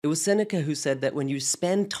It was Seneca who said that when you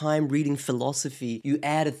spend time reading philosophy, you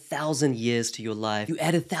add 1,000 years to your life. You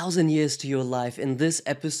add 1,000 years to your life. In this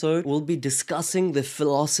episode, we'll be discussing the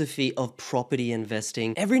philosophy of property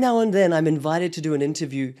investing. Every now and then, I'm invited to do an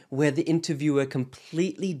interview where the interviewer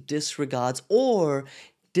completely disregards or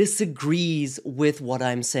disagrees with what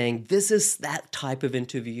I'm saying. This is that type of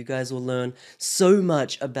interview. You guys will learn so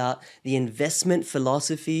much about the investment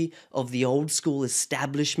philosophy of the old school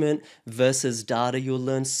establishment versus data. You'll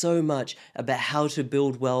learn so much about how to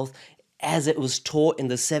build wealth as it was taught in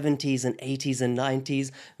the 70s and 80s and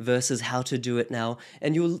 90s versus how to do it now.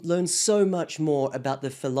 And you'll learn so much more about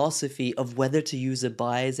the philosophy of whether to use a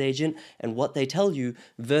buyer's agent and what they tell you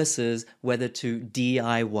versus whether to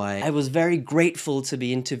DIY. I was very grateful to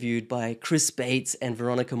be interviewed by Chris Bates and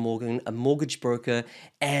Veronica Morgan, a mortgage broker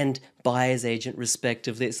and buyer's agent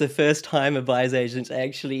respectively. It's the first time a buyer's agent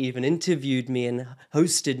actually even interviewed me and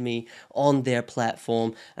hosted me on their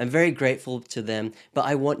platform. I'm very grateful to them, but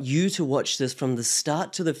I want you to watch this from the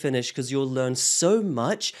start to the finish because you'll learn so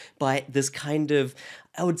much by this kind of,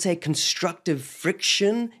 I would say, constructive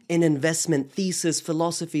friction in investment thesis,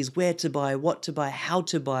 philosophies, where to buy, what to buy, how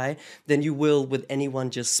to buy, than you will with anyone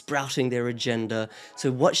just sprouting their agenda.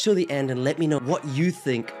 So watch till the end and let me know what you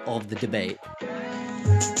think of the debate.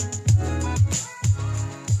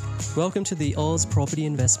 Welcome to the Oz Property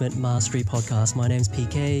Investment Mastery Podcast. My name's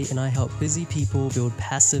PK and I help busy people build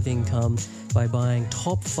passive income by buying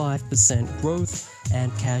top 5% growth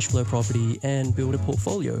and cash flow property and build a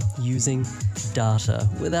portfolio using data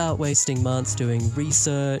without wasting months doing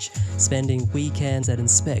research, spending weekends at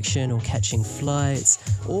inspection or catching flights,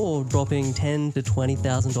 or dropping $10,000 to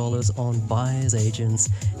 $20,000 on buyer's agents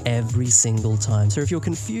every single time. So if you're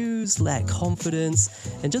confused, lack confidence,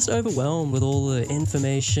 and just overwhelmed with all the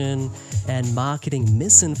information and marketing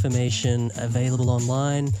misinformation available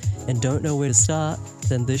online and don't know where to start,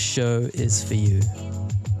 then this show is for you.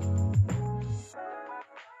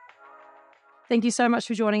 Thank you so much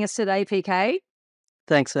for joining us today, PK.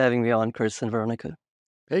 Thanks for having me on, Chris and Veronica.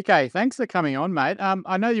 PK, thanks for coming on, mate.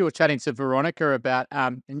 I know you were chatting to Veronica about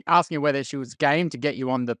and asking her whether she was game to get you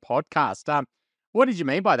on the podcast. What did you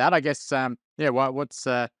mean by that? I guess, what's...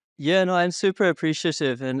 Yeah, no, I'm super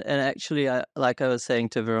appreciative. And actually, like I was saying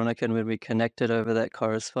to Veronica, and when we connected over that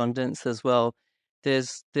correspondence as well,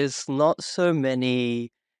 there's not so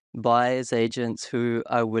many buyers agents who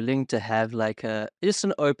are willing to have like just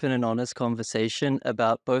an open and honest conversation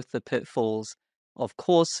about both the pitfalls of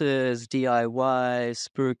courses, DIY,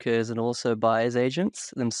 spruikers, and also buyers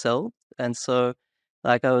agents themselves. And so,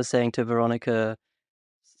 like I was saying to Veronica,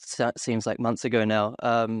 seems like months ago now,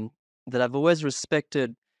 that I've always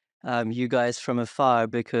respected you guys from afar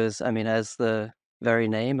because, I mean, as the very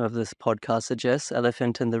name of this podcast suggests,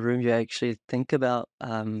 elephant in the room, you actually think about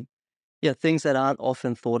things that aren't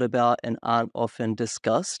often thought about and aren't often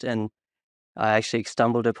discussed. And I actually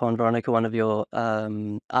stumbled upon, Veronica, one of your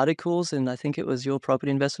articles, and I think it was your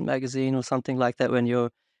Property Investment Magazine or something like that, when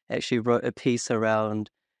you actually wrote a piece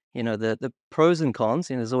around, the pros and cons.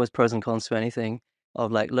 There's always pros and cons to anything,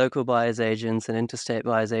 of like local buyers agents and interstate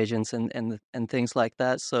buyers agents and things like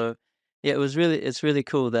that. So yeah, it's really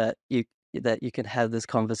cool that you can have this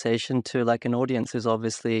conversation to like an audience who's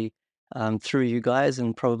obviously through you guys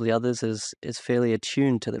and probably others is fairly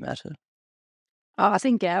attuned to the matter. I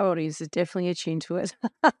think our audience is definitely attuned to it.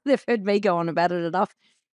 They've heard me go on about it enough.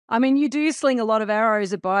 I mean, you do sling a lot of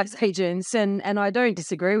arrows at buyers agents, and I don't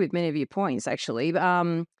disagree with many of your points, actually.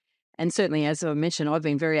 And certainly, as I mentioned, I've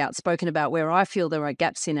been very outspoken about where I feel there are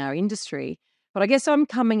gaps in our industry. But I guess I'm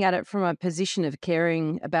coming at it from a position of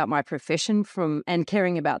caring about my profession and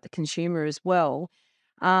caring about the consumer as well.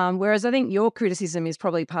 Whereas I think your criticism is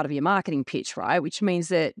probably part of your marketing pitch, right? Which means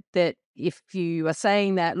that if you are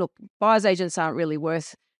saying that, look, buyers agents aren't really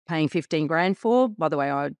worth paying 15 grand for. By the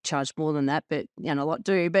way, I charge more than that, but a lot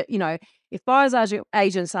do. But if buyers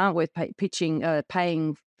agents aren't worth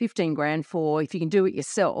paying 15 grand for, if you can do it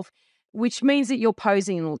yourself, which means that you're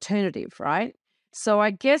posing an alternative, right? So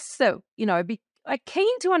I guess that be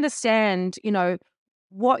keen to understand,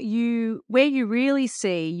 where you really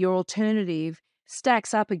see your alternative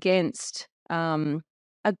stacks up against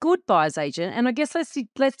a good buyer's agent. And I guess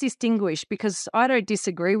let's distinguish, because I don't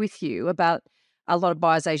disagree with you about a lot of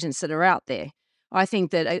buyer's agents that are out there. I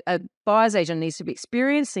think that a buyer's agent needs to be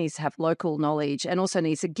experienced, needs to have local knowledge, and also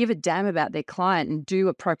needs to give a damn about their client and do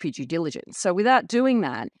appropriate due diligence. So without doing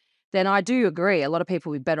that, then I do agree a lot of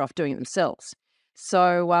people would be better off doing it themselves.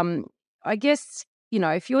 So I guess,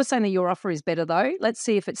 if you're saying that your offer is better though, let's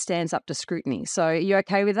see if it stands up to scrutiny. So are you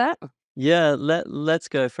okay with that? Yeah, let's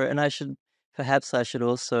go for it. And I should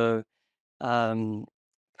also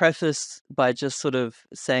preface by just sort of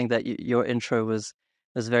saying that your intro was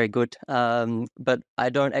very good. But I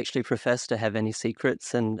don't actually profess to have any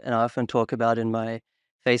secrets, and I often talk about in my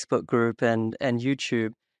Facebook group and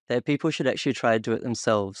YouTube that people should actually try to do it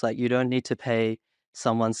themselves. Like, you don't need to pay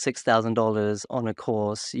someone $6,000 on a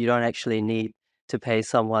course. You don't actually need to pay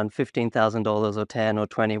someone $15,000 or 10 or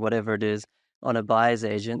 20, whatever it is, on a buyer's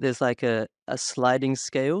agent. There's like a sliding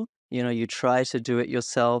scale. You try to do it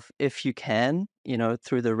yourself if you can,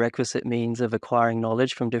 through the requisite means of acquiring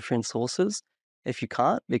knowledge from different sources. If you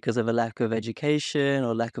can't, because of a lack of education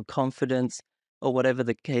or lack of confidence or whatever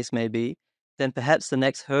the case may be, then perhaps the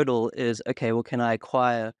next hurdle is, okay, well, can I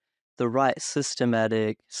acquire the right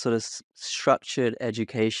systematic, sort of structured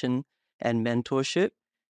education and mentorship?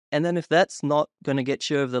 And then if that's not going to get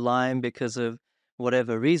you over the line because of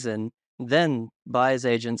whatever reason, then buyer's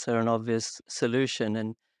agents are an obvious solution.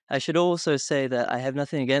 And I should also say that I have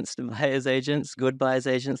nothing against buyer's agents, good buyer's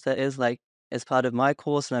agents, that is, like, as part of my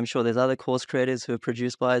course, and I'm sure there's other course creators who have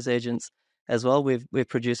produced buyer's agents as well. We've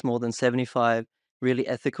produced more than 75 really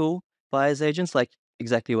ethical buyer's agents, like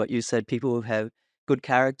exactly what you said, people who have good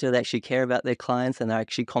character, they actually care about their clients, and they're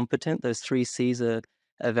actually competent. Those 3 C's are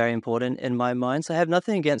very important in my mind. So I have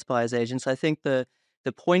nothing against buyer's agents. I think the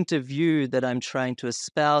point of view that I'm trying to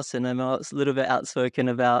espouse, and I'm a little bit outspoken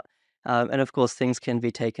about, and of course things can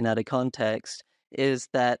be taken out of context, is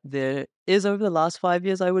that there is, over the last 5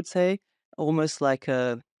 years, I would say, almost like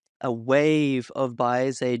a wave of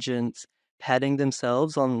buyer's agents patting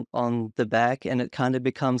themselves on the back, and it kind of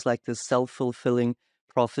becomes like this self-fulfilling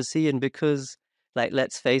prophecy. And because, like,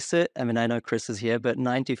 let's face it, I mean, I know Chris is here, but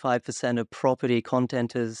 95% of property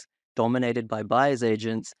content is dominated by buyer's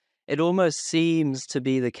agents. It almost seems to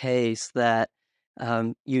be the case that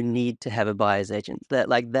you need to have a buyer's agent.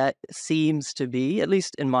 That seems to be, at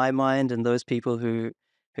least in my mind, and those people who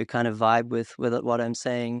kind of vibe with what I'm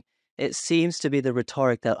saying, it seems to be the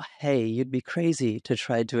rhetoric that, hey, you'd be crazy to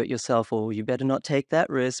try to do it yourself, or you better not take that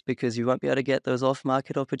risk because you won't be able to get those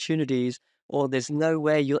off-market opportunities, or there's no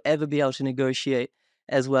way you'll ever be able to negotiate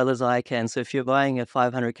as well as I can. So if you're buying a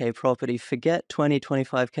 500K property, forget 20,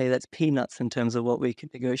 25K. That's peanuts in terms of what we can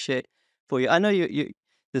negotiate for you. I know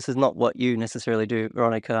this is not what you necessarily do,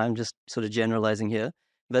 Veronica. I'm just sort of generalizing here,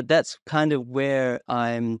 but that's kind of where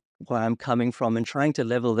I'm coming from and trying to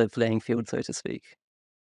level the playing field, so to speak.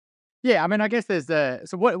 Yeah, I mean, I guess there's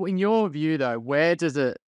so what in your view though, where does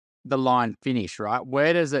the line finish, right?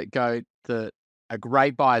 Where does it go that a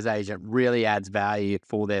great buyer's agent really adds value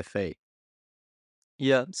for their fee?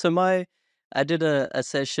 Yeah. So I did a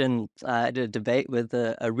session, I did a debate with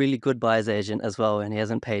a really good buyer's agent as well, and he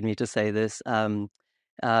hasn't paid me to say this, on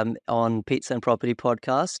Pizza and Property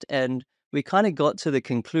podcast. And we kind of got to the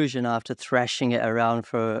conclusion, after thrashing it around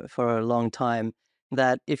for a long time,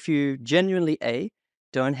 that if you genuinely,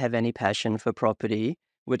 don't have any passion for property,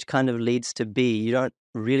 which kind of leads to B, you don't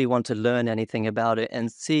really want to learn anything about it,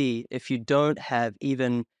 and C, if you don't have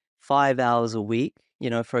even 5 hours a week,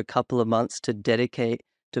 for a couple of months to dedicate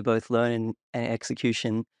to both learning and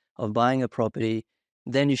execution of buying a property,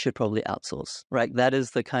 then you should probably outsource, right? That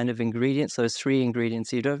is the kind of ingredients, those 3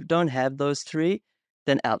 ingredients. You don't have those 3,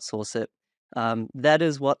 then outsource it. That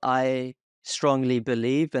is what I strongly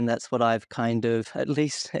believe, and that's what I've kind of, at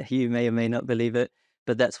least you may or may not believe it,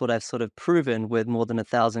 but that's what I've sort of proven with more than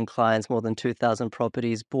 1,000 clients, more than 2,000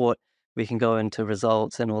 properties bought. We can go into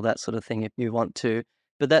results and all that sort of thing if you want to,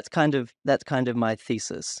 but that's kind of my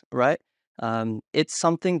thesis, right? It's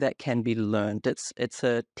something that can be learned. It's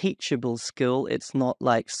a teachable skill. It's not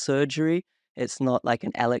like surgery. It's not like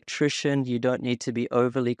an electrician. You don't need to be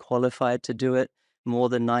overly qualified to do it. More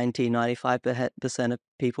than 95% of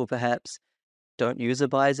people perhaps don't use a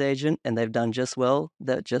buyer's agent, and they've done just well.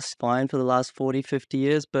 They're just fine for the last 40, 50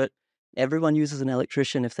 years. But everyone uses an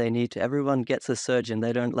electrician if they need to. Everyone gets a surgeon.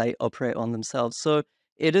 They don't operate on themselves. So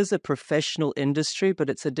it is a professional industry, but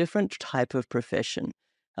it's a different type of profession.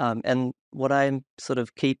 And what I'm sort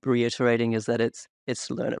of keep reiterating is that it's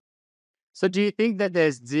learnable. So do you think that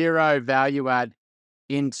there's zero value add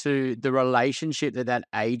into the relationship that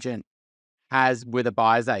agent has with a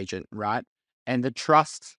buyer's agent, right? And the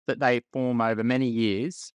trust that they form over many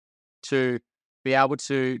years to be able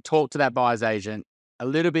to talk to that buyer's agent a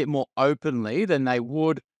little bit more openly than they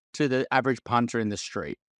would to the average punter in the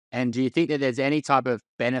street? And do you think that there's any type of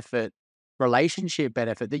benefit, relationship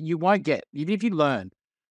benefit, that you won't get, even if you learn,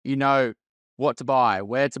 you know what to buy,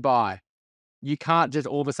 where to buy? You can't just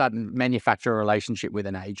all of a sudden manufacture a relationship with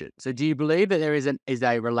an agent. So do you believe that there is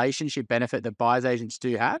a relationship benefit that buyer's agents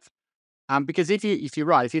do have? Because if you're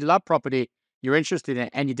right, if you love property, you're interested in it,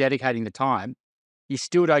 and you're dedicating the time, you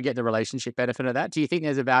still don't get the relationship benefit of that. Do you think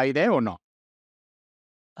there's a value there or not?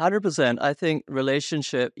 100%. I think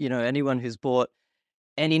relationship, anyone who's bought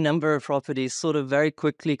any number of properties sort of very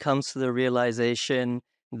quickly comes to the realization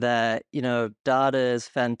that, data is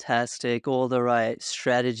fantastic, all the right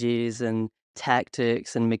strategies and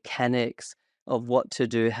tactics and mechanics of what to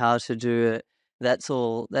do, how to do it. That's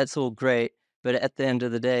all great. But at the end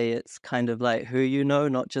of the day, it's kind of like who you know,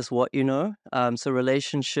 not just what you know. So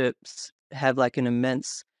relationships have like an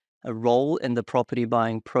immense a role in the property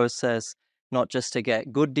buying process, not just to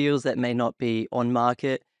get good deals that may not be on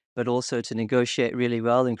market, but also to negotiate really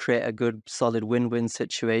well and create a good, solid win-win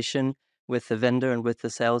situation with the vendor and with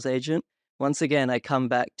the sales agent. Once again, I come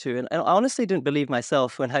back to, and I honestly didn't believe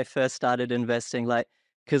myself when I first started investing,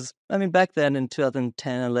 because I mean, back then in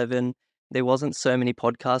 2010, 11, there wasn't so many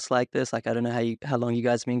podcasts like this. Like, I don't know how long you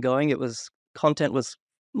guys have been going. Content was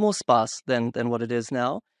more sparse than what it is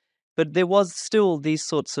now, but there was still these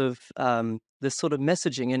sorts of this sort of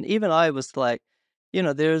messaging, and even I was like,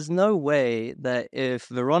 there's no way that if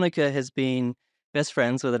Veronica has been best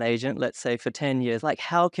friends with an agent, let's say for 10 years, like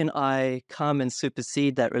how can I come and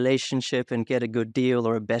supersede that relationship and get a good deal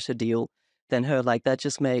or a better deal than her? Like that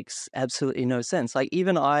just makes absolutely no sense. Like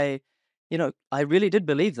even I really did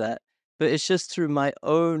believe that, but it's just through my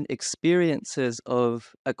own experiences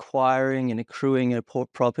of acquiring and accruing a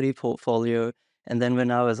property portfolio. And then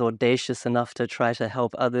when I was audacious enough to try to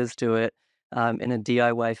help others do it in a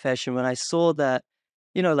DIY fashion, when I saw that,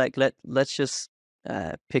 like let's just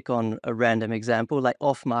pick on a random example, like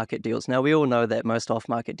off-market deals. Now, we all know that most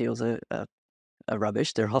off-market deals are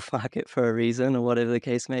rubbish. They're off-market for a reason or whatever the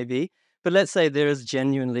case may be. But let's say there is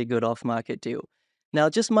genuinely good off-market deal. Now,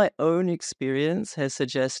 just my own experience has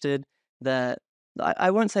suggested that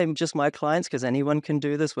I won't say just my clients, because anyone can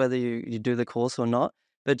do this, whether you do the course or not,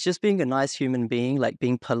 but just being a nice human being, like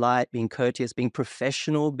being polite, being courteous, being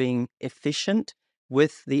professional, being efficient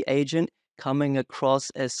with the agent, coming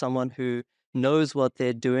across as someone who knows what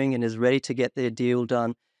they're doing and is ready to get their deal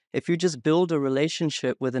done. If you just build a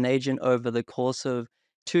relationship with an agent over the course of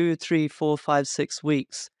 2, 3, 4, 5, 6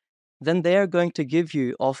 weeks, then they're going to give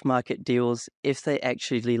you off-market deals if they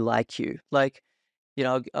actually like you. Like,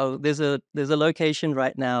 there's a location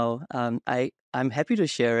right now. I'm happy to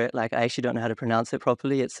share it. Like, I actually don't know how to pronounce it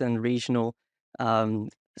properly. It's in regional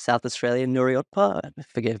South Australia, Nuriotpa.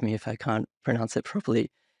 Forgive me if I can't pronounce it properly.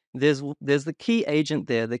 There's the key agent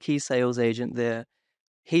there, the key sales agent there.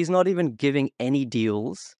 He's not even giving any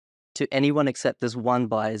deals to anyone except this one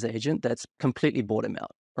buyer's agent that's completely bought him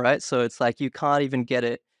out, right? So it's like you can't even get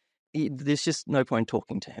it. There's just no point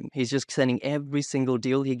talking to him. He's just sending every single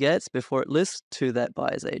deal he gets before it lists to that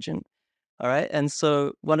buyer's agent. All right. And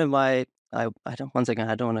so one of my, once again,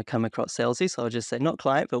 I don't want to come across salesy, so I'll just say not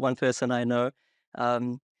client, but one person I know,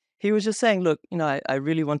 he was just saying, look, I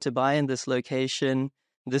really want to buy in this location.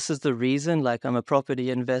 This is the reason, like I'm a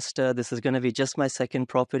property investor. This is going to be just my second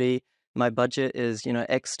property. My budget is,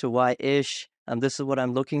 X to Y-ish. This is what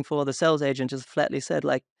I'm looking for. The sales agent just flatly said,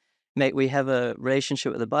 like, mate, we have a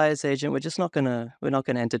relationship with the buyer's agent. We're not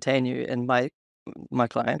gonna entertain you. And my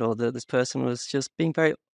client or this person was just being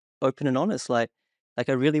very open and honest. Like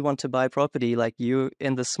I really want to buy property. Like you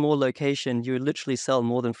in the small location, you literally sell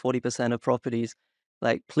more than 40% of properties.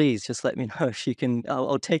 Like, please just let me know if you can,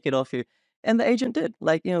 I'll take it off you. And the agent did.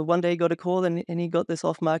 Like, one day he got a call and he got this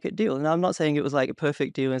off-market deal. And I'm not saying it was like a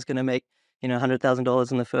perfect deal and it's going to make,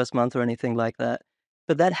 $100,000 in the first month or anything like that.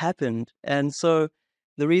 But that happened. And so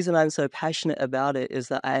the reason I'm so passionate about it is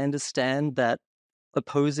that I understand that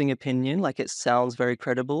opposing opinion, like it sounds very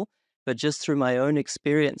credible, but just through my own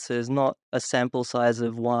experiences, not a sample size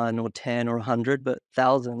of 1 or 10 or 100, but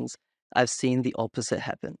thousands, I've seen the opposite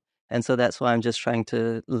happen. And so that's why I'm just trying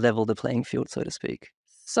to level the playing field, so to speak.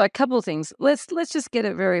 So a couple of things. Let's just get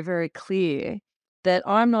it very, very clear that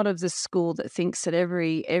I'm not of the school that thinks that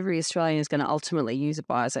every Australian is going to ultimately use a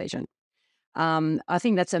buyer's agent. I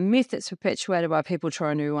think that's a myth that's perpetuated by people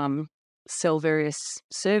trying to sell various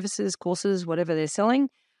services, courses, whatever they're selling.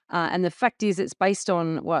 And the fact is it's based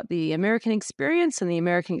on what the American experience, and the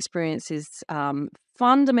American experience is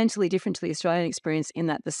fundamentally different to the Australian experience in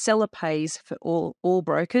that the seller pays for all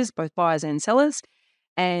brokers, both buyers and sellers.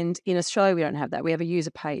 And in Australia, we don't have that. We have a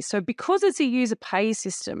user pay. So because it's a user pay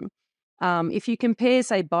system, if you compare,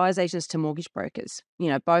 say, buyer's agents to mortgage brokers,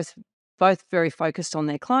 both very focused on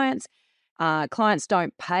their clients. Clients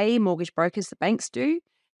don't pay mortgage brokers, the banks do.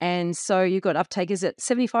 And so you've got uptake. Is it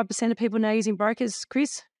 75% of people now using brokers,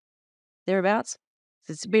 Chris? Thereabouts?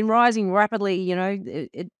 It's been rising rapidly,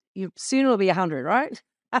 soon it'll be 100, right?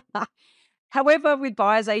 However, with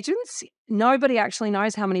buyer's agents, nobody actually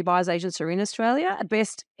knows how many buyer's agents are in Australia. At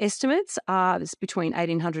best estimates are between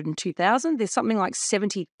 1,800 and 2,000. There's something like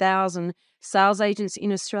 70,000 sales agents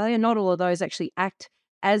in Australia. Not all of those actually act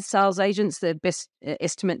as sales agents. The best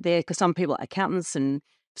estimate there, because some people are accountants and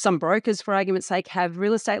some brokers, for argument's sake, have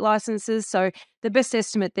real estate licenses. So the best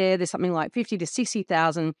estimate there's something like 50 to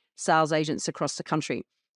 60,000 sales agents across the country.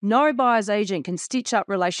 No buyer's agent can stitch up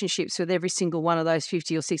relationships with every single one of those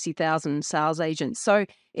 50 or 60,000 sales agents. So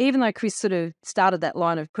even though Chris sort of started that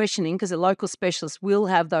line of questioning, because a local specialist will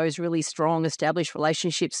have those really strong established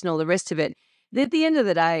relationships and all the rest of it, at the end of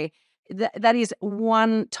the day, that is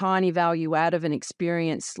one tiny value out of an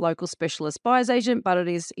experienced local specialist buyer's agent, but it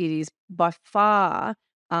is by far,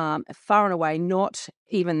 far and away not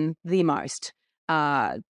even the most,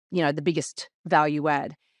 the biggest value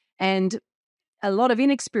add. And a lot of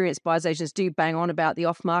inexperienced buyer's agents do bang on about the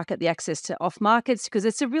off-market, the access to off-markets, because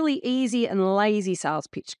it's a really easy and lazy sales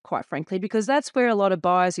pitch, quite frankly, because that's where a lot of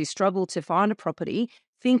buyers who struggle to find a property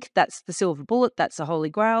think that's the silver bullet, that's the holy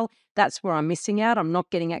grail, that's where I'm missing out, I'm not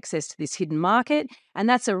getting access to this hidden market. And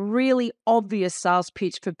that's a really obvious sales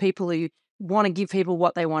pitch for people who want to give people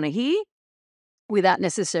what they want to hear without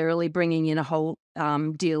necessarily bringing in a whole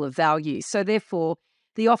deal of value. So therefore,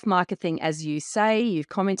 the off-market thing, as you say, you've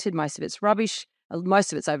commented, most of it's rubbish.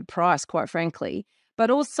 Most of it's overpriced, quite frankly.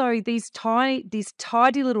 But also these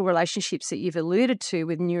tidy little relationships that you've alluded to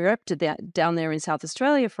with New Europe down there in South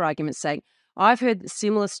Australia, for argument's sake. I've heard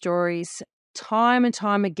similar stories time and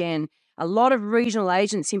time again. A lot of regional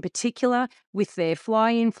agents in particular with their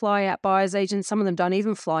fly-in, fly-out buyers agents. Some of them don't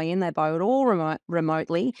even fly in. They buy it all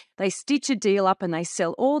remotely. They stitch a deal up and they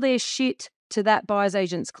sell all their shit to that buyer's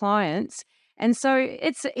agent's clients. And so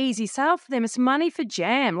it's an easy sale for them. It's money for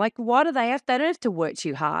jam. Like, why do they don't have to work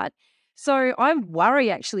too hard. So I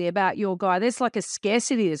worry actually about your guy. There's like a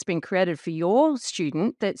scarcity that's been created for your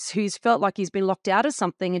student who's felt like he's been locked out of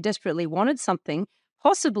something and desperately wanted something.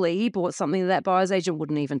 Possibly he bought something that buyer's agent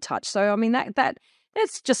wouldn't even touch. So, I mean,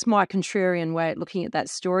 that's just my contrarian way of looking at that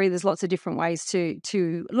story. There's lots of different ways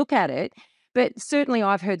to look at it. But certainly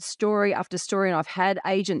I've heard story after story, and I've had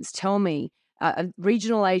agents tell me,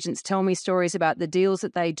 regional agents tell me stories about the deals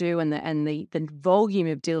that they do and the volume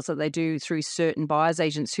of deals that they do through certain buyers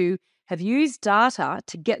agents who have used data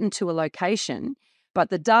to get into a location, but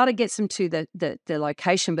the data gets them to the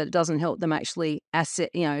location, but it doesn't help them actually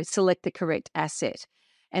select the correct asset.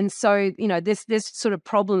 And so, there's sort of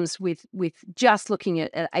problems with just looking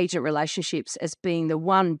at agent relationships as being the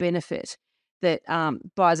one benefit that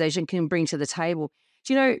buyer's agent can bring to the table.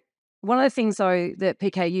 Do you know, one of the things, though, that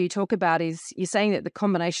PKU talk about is you're saying that the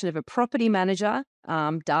combination of a property manager,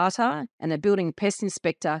 data, and a building pest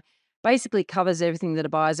inspector basically covers everything that a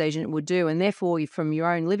buyer's agent would do. And therefore, from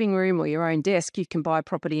your own living room or your own desk, you can buy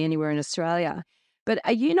property anywhere in Australia. But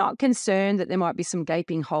are you not concerned that there might be some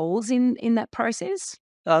gaping holes in that process?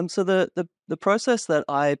 So the process that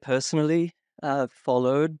I personally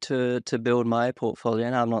followed to build my portfolio,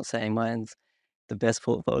 and I'm not saying mine's the best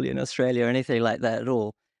portfolio in Australia or anything like that at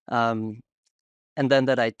all. And then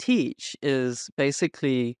that I teach is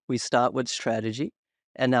basically we start with strategy.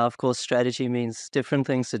 And now, of course, strategy means different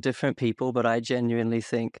things to different people, but I genuinely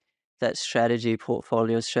think that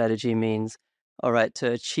portfolio strategy means, all right,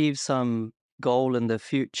 to achieve some goal in the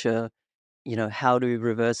future, how do we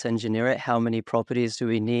reverse engineer it? How many properties do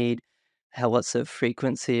we need? What's the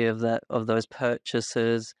frequency of those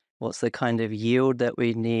purchases? What's the kind of yield that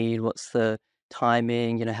we need? What's the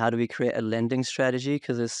timing? How do we create a lending strategy?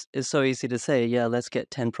 Because it's so easy to say, yeah, let's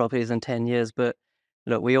get 10 properties in 10 years. But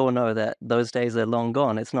look, we all know that those days are long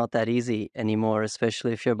gone. It's not that easy anymore,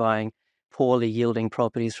 especially if you're buying poorly yielding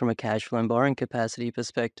properties from a cash flow and borrowing capacity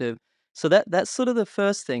perspective. So that's sort of the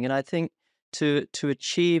first thing. And I think to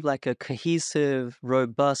achieve like a cohesive,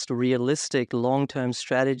 robust, realistic, long-term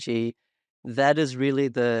strategy, that is really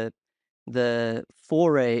the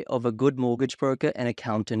foray of a good mortgage broker and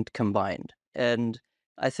accountant combined. And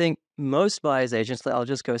I think most buyer's agents, I'll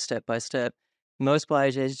just go step by step, most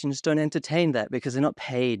buyer's agents don't entertain that because they're not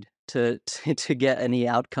paid to get any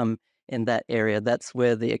outcome in that area. That's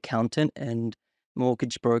where the accountant and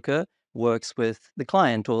mortgage broker works with the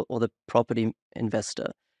client or the property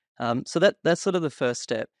investor. So that's sort of the first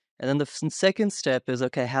step. And then the second step is,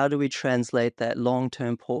 okay, how do we translate that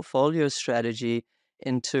long-term portfolio strategy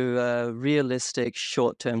into a realistic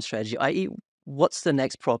short-term strategy, i.e., what's the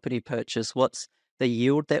next property purchase? What's the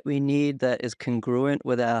yield that we need that is congruent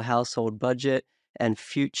with our household budget and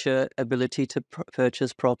future ability to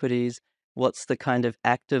purchase properties? What's the kind of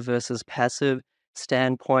active versus passive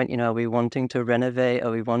standpoint? Are we wanting to renovate?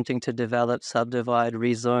 Are we wanting to develop, subdivide,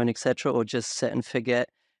 rezone, etc., or just set and forget,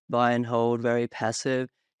 buy and hold, very passive?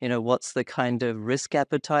 What's the kind of risk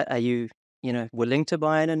appetite? Are you, willing to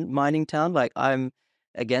buy in a mining town? Like, I'm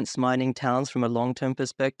against mining towns from a long-term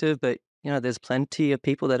perspective, but there's plenty of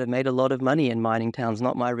people that have made a lot of money in mining towns.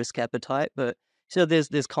 Not my risk appetite, but so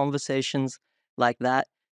there's conversations like that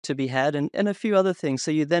to be had, and a few other things. So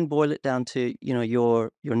you then boil it down to your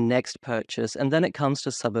next purchase, and then it comes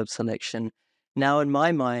to suburb selection. Now, in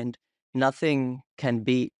my mind, nothing can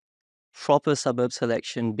beat proper suburb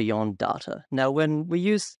selection beyond data. Now, when we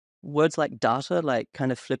use words like data, like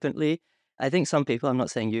kind of flippantly, I think some people, I'm not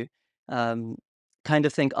saying you, um, kind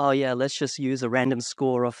of think, oh yeah, let's just use a random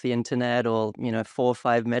score off the internet, or 4 or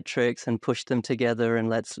 5 metrics and push them together, and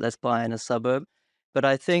let's buy in a suburb. But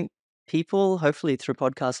I think people, hopefully through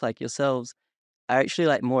podcasts like yourselves, are actually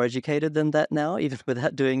like more educated than that now, even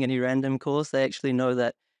without doing any random course. They actually know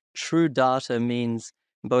that true data means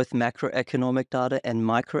both macroeconomic data and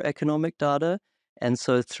microeconomic data. And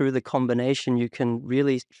so through the combination, you can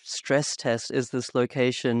really stress test, is this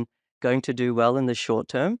location going to do well in the short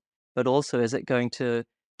term, but also is it going to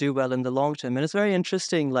do well in the long term? And it's very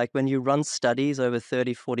interesting, like when you run studies over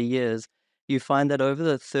 30, 40 years, you find that over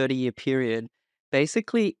the 30-year period,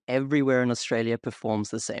 basically everywhere in Australia performs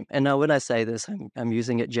the same. And now when I say this, I'm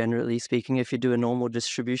using it generally speaking. If you do a normal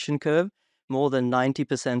distribution curve, more than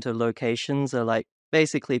 90% of locations are like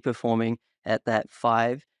basically performing at that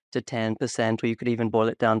 5 to 10%, or you could even boil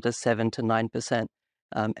it down to 7 to 9%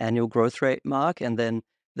 annual growth rate mark. And then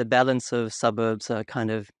the balance of suburbs are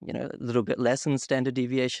kind of, a little bit less in standard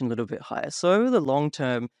deviation, a little bit higher. So over the long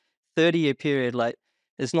term, 30-year period, like,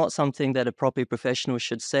 it's not something that a property professional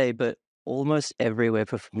should say, but almost everywhere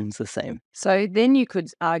performs the same. So then you could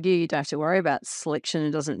argue you don't have to worry about selection.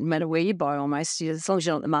 It doesn't matter where you buy almost. As long as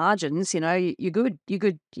you're not at the margins, you're good. You're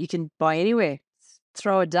good. You can buy anywhere.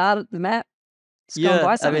 Throw a dart at the map. Just go and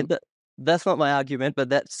buy I mean, something. that's not my argument, but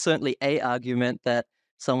that's certainly a argument that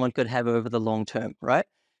someone could have over the long term, right?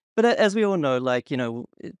 But as we all know, like,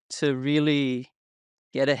 to really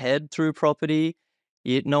get ahead through property,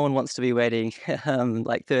 no one wants to be waiting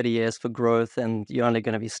like 30 years for growth, and you're only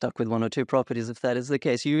going to be stuck with 1 or 2 properties if that is the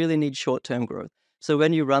case. You really need short-term growth. So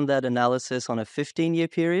when you run that analysis on a 15-year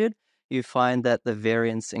period, you find that the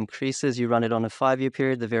variance increases. You run it on a 5-year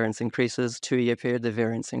period, the variance increases. 2-year period, the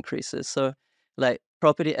variance increases. So like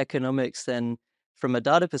property economics then, from a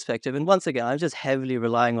data perspective, and once again, I'm just heavily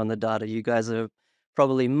relying on the data. You guys are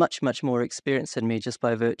probably much, much more experienced than me just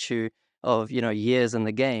by virtue of, years in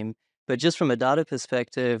the game. But just from a data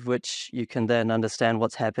perspective, which you can then understand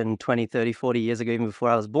what's happened 20, 30, 40 years ago, even before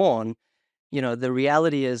I was born, the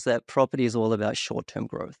reality is that property is all about short-term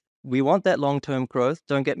growth. We want that long-term growth.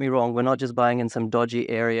 Don't get me wrong. We're not just buying in some dodgy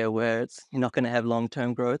area where you're not going to have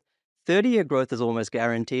long-term growth. 30-year growth is almost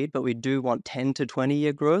guaranteed, but we do want 10 to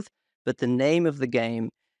 20-year growth. But the name of the game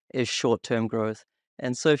is short-term growth.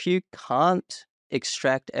 And so if you can't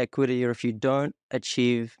extract equity, or if you don't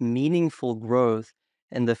achieve meaningful growth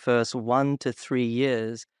in the first 1 to 3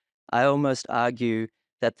 years, I almost argue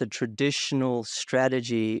that the traditional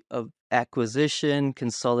strategy of acquisition,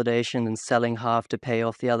 consolidation, and selling half to pay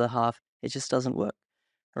off the other half, it just doesn't work,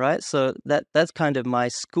 right? So that's kind of my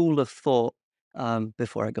school of thought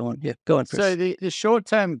before I go on. Yeah, go on, Chris. So the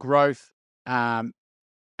short-term growth,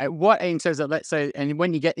 what in terms of, let's say, and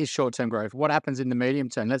when you get this short-term growth, what happens in the medium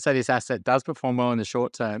term? Let's say this asset does perform well in the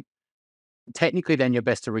short term. Technically, then you're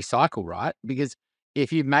best to recycle, right? Because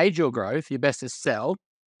if you've made your growth, you're best to sell,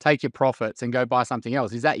 take your profits, and go buy something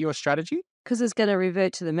else. Is that your strategy? Because it's going to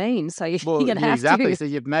revert to the mean. So you're Well, going to yeah, have exactly. to. So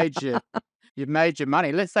you've made your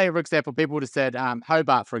money. Let's say, for example, people would have said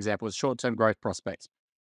Hobart, for example, is short-term growth prospects.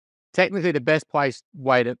 Technically, the best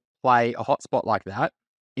way to play a hotspot like that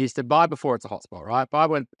is to buy before it's a hotspot, right? Buy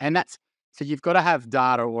when, and that's, so you've got to have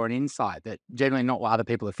data or an insight that generally not what other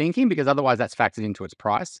people are thinking, because otherwise that's factored into its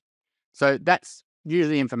price. So that's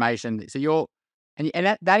usually information. So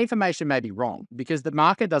that information may be wrong because the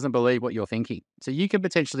market doesn't believe what you're thinking. So you could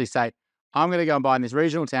potentially say, I'm going to go and buy in this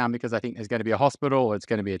regional town because I think there's going to be a hospital or it's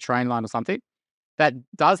going to be a train line or something. That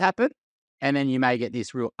does happen. And then you may get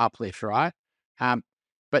this real uplift, right?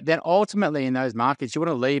 But then ultimately in those markets, you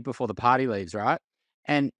want to leave before the party leaves, right?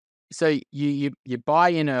 And so you buy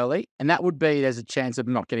in early, and that would be, there's a chance of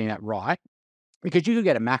not getting that right because you could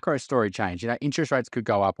get a macro story change. Interest rates could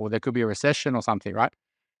go up, or there could be a recession or something, right?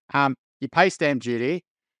 You pay stamp duty,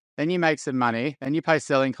 then you make some money, then you pay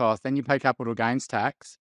selling costs, then you pay capital gains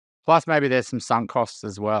tax, plus maybe there's some sunk costs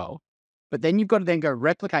as well. But then you've got to then go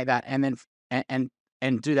replicate that and then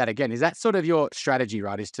and do that again. Is that sort of your strategy,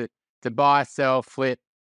 right? Is to buy, sell, flip?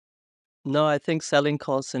 No, I think selling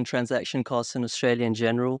costs and transaction costs in Australia in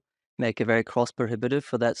general make it very cost prohibitive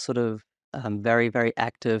for that sort of very, very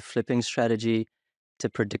active flipping strategy to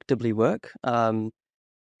predictably work.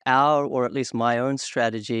 Or at least my own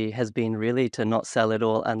strategy has been really to not sell at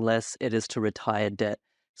all unless it is to retire debt.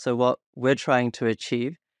 So what we're trying to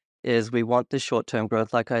achieve is we want the short-term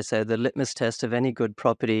growth. Like I said, the litmus test of any good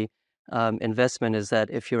property investment is that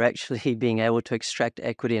if you're actually being able to extract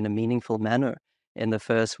equity in a meaningful manner in the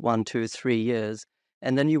first 1, 2, 3 years,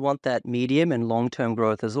 and then you want that medium and long-term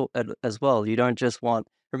growth as well. You don't just want,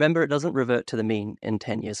 remember, it doesn't revert to the mean in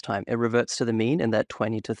 10 years' time. It reverts to the mean in that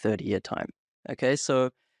 20 to 30-year time. Okay, so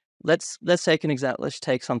let's take an example. Let's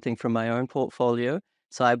take something from my own portfolio.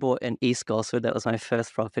 So I bought an East Gosford. That was my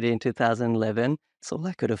first property in 2011. So all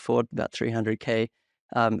I could afford, about 300K.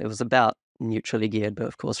 It was about neutrally geared, but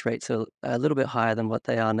of course rates are a little bit higher than what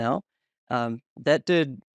they are now. That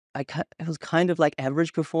did, it was kind of like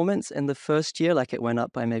average performance in the first year, like it went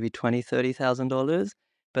up by maybe $20,000, $30,000.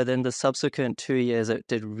 But then the subsequent 2 years, it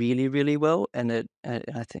did really, really well. And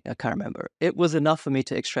I think, I can't remember. It was enough for me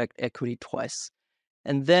to extract equity twice.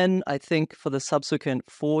 And then I think for the subsequent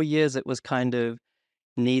 4 years, it was kind of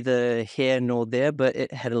neither here nor there, but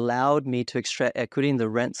it had allowed me to extract equity and the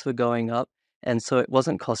rents were going up. And so it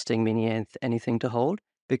wasn't costing me anything to hold.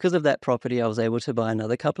 Because of that property, I was able to buy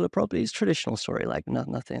another couple of properties. Traditional story, like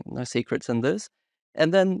nothing, no secrets in this.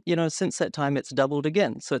 And then, since that time, it's doubled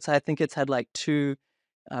again. So I think it's had like two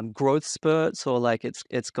growth spurts, or like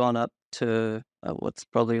it's gone up to what's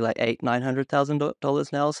probably like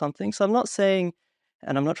 $900,000 now or something. So I'm not saying,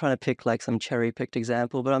 and I'm not trying to pick like some cherry picked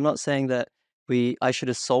example, but I'm not saying that I should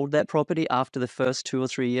have sold that property after the first 2 or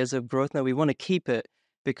 3 years of growth. No, we want to keep it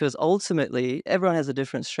because ultimately everyone has a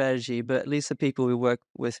different strategy, but at least the people who work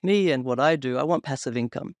with me and what I do, I want passive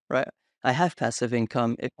income, right? I have passive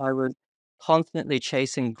income. If I was constantly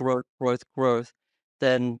chasing growth,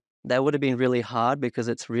 then that would have been really hard because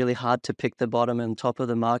it's really hard to pick the bottom and top of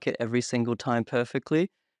the market every single time perfectly.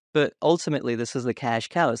 But ultimately, this is the cash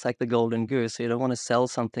cow. It's like the golden goose. So you don't want to sell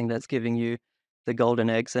something that's giving you the golden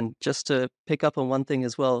eggs. And just to pick up on one thing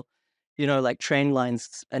as well, like train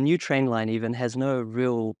lines, a new train line even has no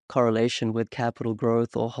real correlation with capital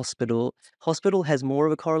growth or hospital. Hospital has more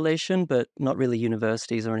of a correlation, but not really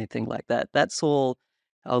universities or anything like that. That's all.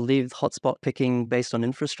 I'll leave hotspot picking based on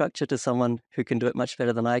infrastructure to someone who can do it much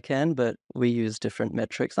better than I can, but we use different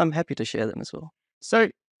metrics. I'm happy to share them as well. So,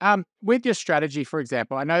 with your strategy, for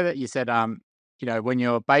example, I know that you said, when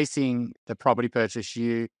you're basing the property purchase,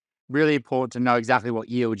 you really important to know exactly what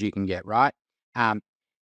yield you can get, right? And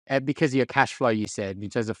because of your cash flow, you said, in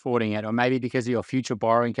terms of affording it, or maybe because of your future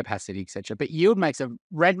borrowing capacity, etc. But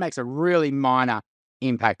rent makes a really minor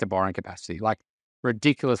impact to borrowing capacity, like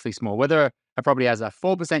ridiculously small. Whether a property has a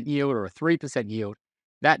 4% yield or a 3% yield,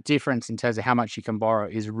 that difference in terms of how much you can borrow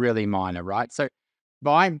is really minor, right? So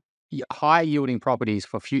buying higher yielding properties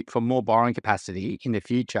for more borrowing capacity in the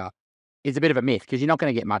future is a bit of a myth because you're not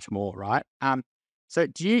going to get much more, right? So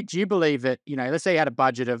do you believe that, let's say you had a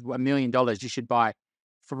budget of $1 million, you should buy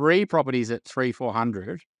 3 properties at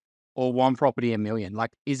 300-400 or 1 property $1 million?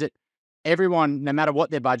 Like, is it everyone, no matter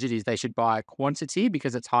what their budget is, they should buy quantity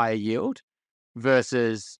because it's higher yield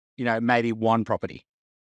versus, maybe 1 property?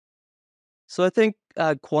 So I think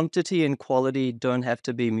quantity and quality don't have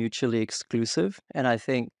to be mutually exclusive. And I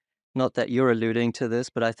think, not that you're alluding to this,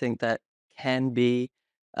 but I think that can be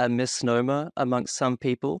a misnomer amongst some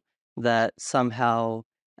people that somehow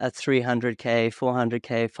a 300K,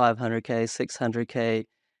 400K, 500K, 600K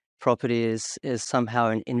property is somehow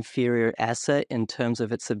an inferior asset in terms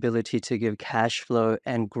of its ability to give cash flow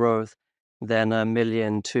and growth than a $1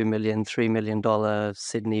 million, $2 million, $3 million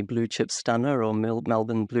Sydney blue chip stunner or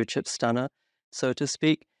Melbourne blue chip stunner, so to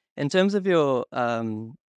speak. In terms of your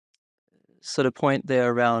sort of point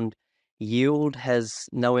there around yield has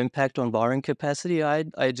no impact on borrowing capacity, I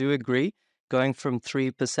do agree. Going from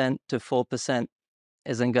 3% to 4%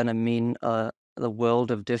 isn't going to mean the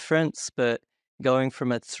world of difference, but going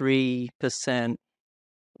from a 3%,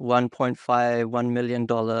 $1.5 million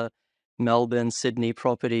Melbourne, Sydney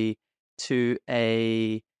property to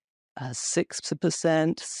a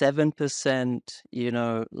 6%,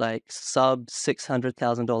 7%, like sub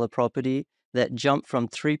 $600,000 property that jumped from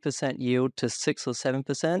 3% yield to 6 or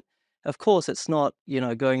 7%. Of course, it's not,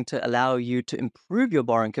 going to allow you to improve your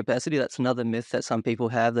borrowing capacity. That's another myth that some people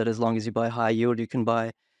have, that as long as you buy high yield, you can buy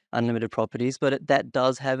unlimited properties. But that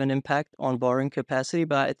does have an impact on borrowing capacity.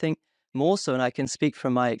 But I think more so, and I can speak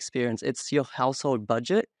from my experience, it's your household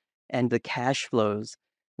budget and the cash flows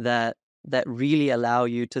that really allow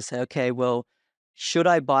you to say, okay, well, should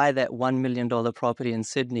I buy that $1 million property in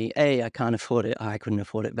Sydney? A, I can't afford it. I couldn't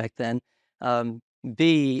afford it back then.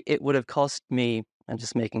 B, it would have cost me, I'm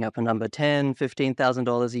just making up a number, $10,000,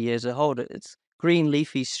 $15,000 a year to hold it. It's green,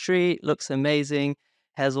 leafy street, looks amazing,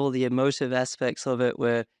 has all the emotive aspects of it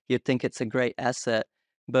where you'd think it's a great asset.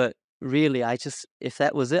 But really, if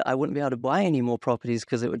that was it, I wouldn't be able to buy any more properties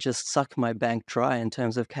because it would just suck my bank dry in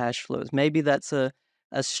terms of cash flows. Maybe that's a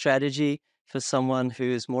strategy for someone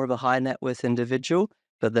who's more of a high net worth individual,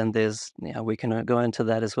 but then we can go into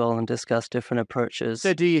that as well and discuss different approaches.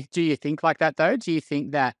 So do you think like that though? Do you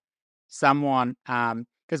think that someone,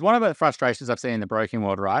 because one of the frustrations I've seen in the broking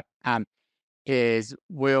world, right, is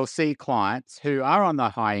we'll see clients who are on the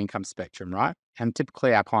high income spectrum, right? And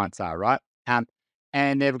typically our clients are, right?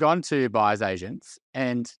 And they've gone to buyer's agents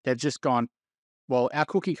and they've just gone, well, our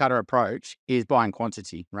cookie cutter approach is buying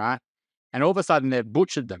quantity, right? And all of a sudden they've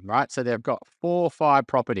butchered them, right? So they've got 4 or 5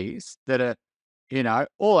 properties that are,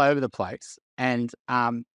 all over the place. And,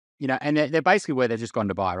 and they're basically where they've just gone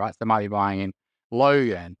to buy, right? So they might be buying in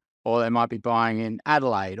Logan, or they might be buying in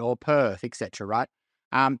Adelaide or Perth, etc., right?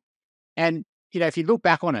 And if you look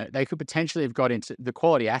back on it, they could potentially have got into the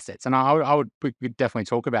quality assets. And we could definitely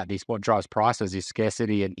talk about this. What drives prices is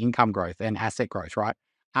scarcity and income growth and asset growth, right?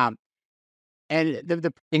 And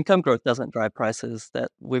the income growth doesn't drive prices.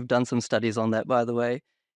 That we've done some studies on that, by the way.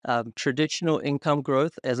 Traditional income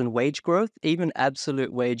growth, as in wage growth, even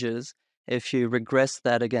absolute wages, if you regress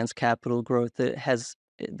that against capital growth, the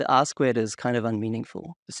R squared is kind of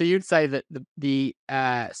unmeaningful. So you'd say that the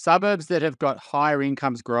suburbs that have got higher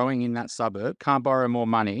incomes growing in that suburb can't borrow more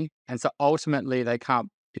money, and so ultimately they can't.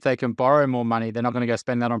 If they can borrow more money, they're not going to go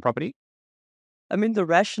spend that on property. I mean, the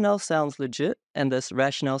rationale sounds legit, and this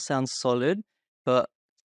rationale sounds solid, but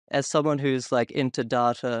as someone who's like into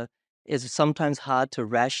data, it's sometimes hard to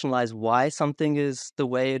rationalize why something is the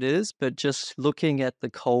way it is. But just looking at the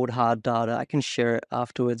cold hard data, I can share it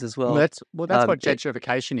afterwards as well. That's what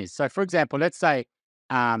gentrification is. So, for example, let's say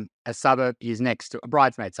a suburb is next to a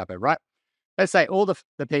bridesmaid suburb, right? Let's say all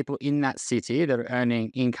the people in that city that are earning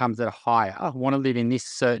incomes that are higher want to live in this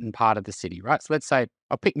certain part of the city, right? So let's say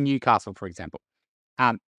I'll pick Newcastle, for example.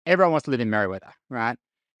 Everyone wants to live in Merewether, right?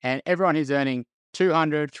 And everyone who's earning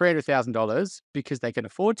 $200,000, $300,000 because they can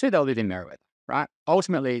afford to, they'll live in Merewether, right?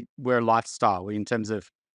 Ultimately, we're a lifestyle in terms of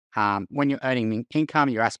when you're earning income,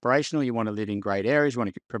 you're aspirational, you want to live in great areas, you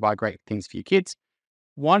want to provide great things for your kids.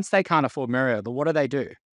 Once they can't afford Merewether, what do?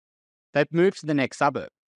 They move to the next suburb.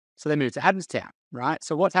 So they move to Adamstown, right?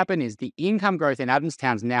 So what's happened is the income growth in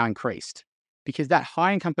Adamstown's now increased because that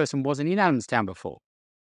high income person wasn't in Adamstown before.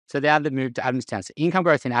 So now they've moved to Adamstown. So income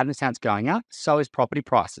growth in Adamstown's going up, so is property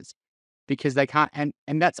prices because they can't,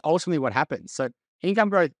 and that's ultimately what happens. So income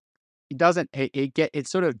growth, it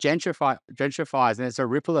sort of gentrifies and it's a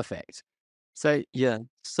ripple effect. So yeah,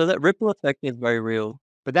 so that ripple effect is very real.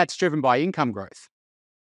 But that's driven by income growth.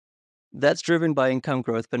 That's driven by income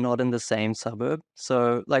growth, but not in the same suburb.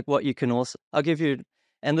 So like what you can also, I'll give you,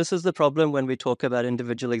 and this is the problem when we talk about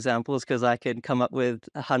individual examples, because I can come up with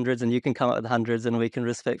hundreds and you can come up with hundreds and we can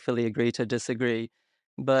respectfully agree to disagree.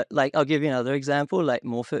 But like, I'll give you another example, like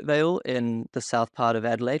Morphett Vale in the south part of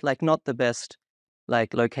Adelaide, like not the best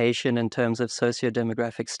like location in terms of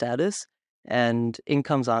socio-demographic status, and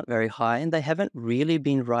incomes aren't very high and they haven't really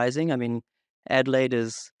been rising. I mean, Adelaide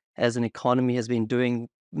as an economy has been doing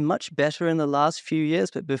much better in the last few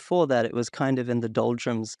years, but before that it was kind of in the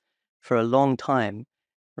doldrums for a long time,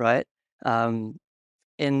 right? In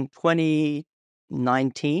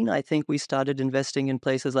 2019, I think we started investing in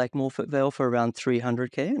places like Morphett Vale for around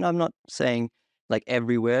 300K. And I'm not saying like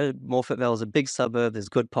everywhere. Morphett Vale is a big suburb. There's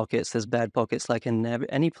good pockets, there's bad pockets, like in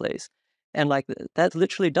any place. And like that's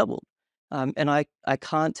literally doubled. And I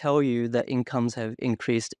can't tell you that incomes have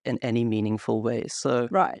increased in any meaningful way. So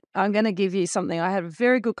right, I'm going to give you something. I had a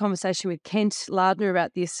very good conversation with Kent Lardner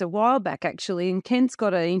about this a while back, actually. And Kent's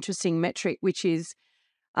got an interesting metric, which is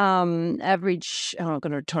average. I'm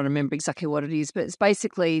going to try to remember exactly what it is, but it's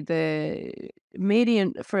basically the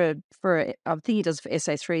median for I think he does for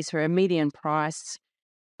SA3s for a median price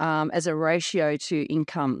as a ratio to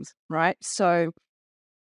incomes, right? So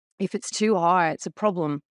if it's too high, it's a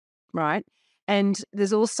problem, right? And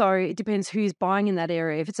there's also, it depends who's buying in that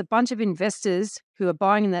area. If it's a bunch of investors who are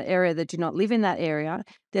buying in that area that do not live in that area,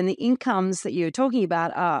 then the incomes that you're talking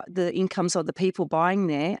about are the incomes of the people buying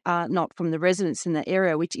there, are not from the residents in that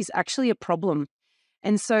area, which is actually a problem.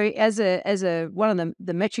 And so as a one of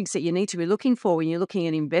the metrics that you need to be looking for when you're looking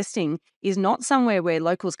at investing is not somewhere where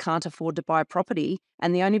locals can't afford to buy property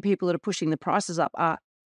and the only people that are pushing the prices up are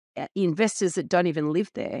investors that don't even live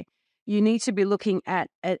there. You need to be looking at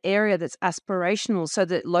an area that's aspirational so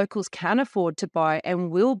that locals can afford to buy and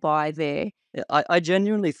will buy there. Yeah, I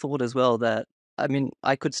genuinely thought as well that, I mean,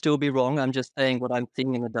 I could still be wrong. I'm just saying what I'm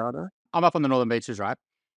seeing in the data. I'm up on the Northern Beaches, right?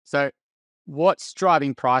 So what's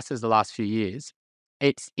driving prices the last few years?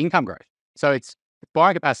 It's income growth. So it's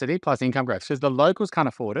buying capacity plus income growth because the locals can't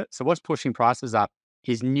afford it. So what's pushing prices up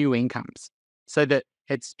is new incomes. So that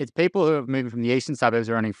it's people who are moving from the eastern suburbs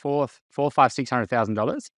are earning four, five,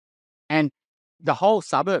 $600,000, and the whole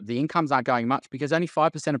suburb, the incomes aren't going much because only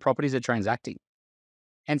 5% of properties are transacting,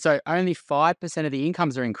 and so only 5% of the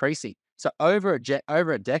incomes are increasing. So over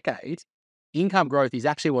a decade, income growth is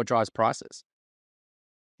actually what drives prices.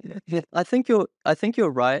 Yeah, I think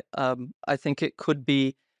you're right. I think it could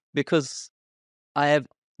be because I have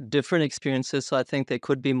different experiences, so I think there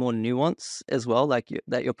could be more nuance as well, like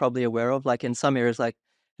that you're probably aware of. Like in some areas, like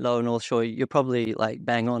Lower North Shore, you're probably like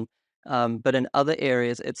bang on. But in other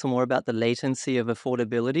areas, it's more about the latency of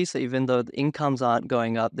affordability. So even though the incomes aren't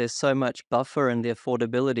going up, there's so much buffer in the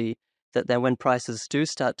affordability that then when prices do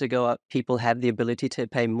start to go up, people have the ability to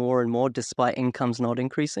pay more and more despite incomes not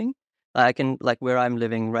increasing. I can, like where I'm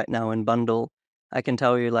living right now in Bundall, I can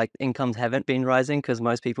tell you like incomes haven't been rising because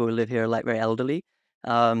most people who live here are like very elderly.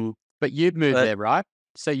 Um, But you've moved but there, right?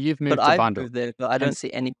 So you've but moved to I've Bundle. moved there, but I And don't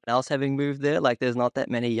see anyone else having moved there. Like there's not that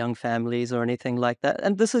many young families or anything like that.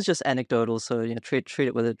 And this is just anecdotal, so treat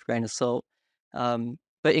it with a grain of salt.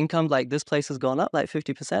 But income, like this place has gone up like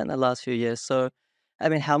 50% in the last few years. So I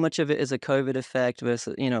mean, how much of it is a COVID effect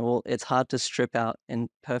versus, well, it's hard to strip out in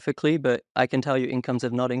perfectly, but I can tell you incomes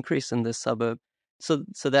have not increased in this suburb. So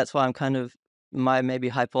that's why I'm kind of my maybe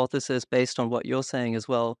hypothesis based on what you're saying as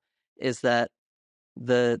well is that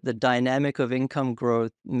the dynamic of income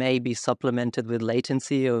growth may be supplemented with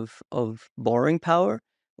latency of borrowing power,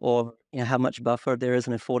 or how much buffer there is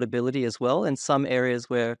in affordability as well. In some areas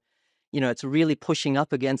where it's really pushing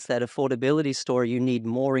up against that affordability story, you need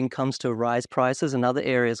more incomes to rise prices. In other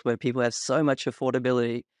areas where people have so much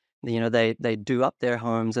affordability, they do up their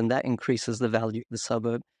homes, and that increases the value of the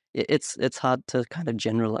suburb. It's hard to kind of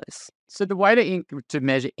generalize. so the way to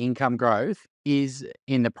measure income growth is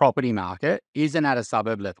in the property market isn't at a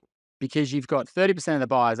suburb level, because you've got 30% of the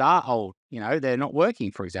buyers are old. They're not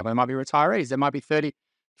working, for example. They might be retirees. There might be 30,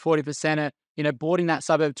 40% are, bought in that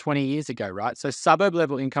suburb 20 years ago, right? So suburb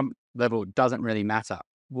level income level doesn't really matter.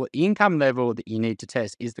 What income level that you need to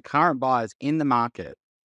test is the current buyers in the market.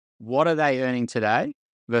 What are they earning today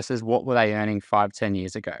versus what were they earning 5, 10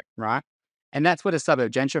 years ago, right? And that's what a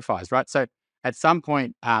suburb gentrifies, right? So at some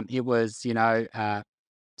point, it was,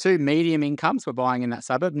 two medium incomes were buying in that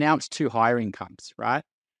suburb. Now it's two higher incomes, right?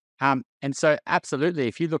 And so absolutely,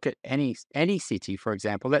 if you look at any city, for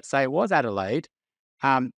example, let's say it was Adelaide,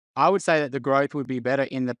 I would say that the growth would be better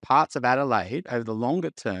in the parts of Adelaide over the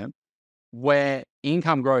longer term where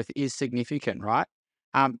income growth is significant, right?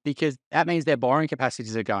 Because that means their borrowing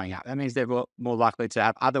capacities are going up. That means they're more likely to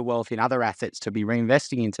have other wealth in other assets to be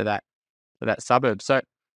reinvesting into that suburb. So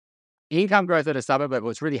income growth at a suburb level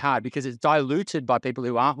is really hard because it's diluted by people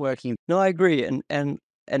who aren't working. No, I agree, and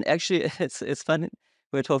actually, it's funny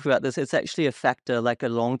we're talking about this. It's actually a factor, like a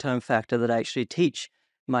long-term factor that I actually teach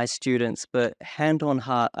my students. But hand on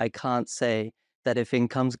heart, I can't say that if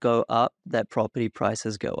incomes go up, that property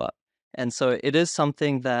prices go up. And so it is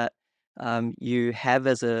something that you have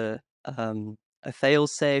as a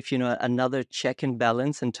fail-safe, another check and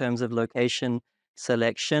balance in terms of location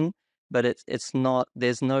selection. But it's not.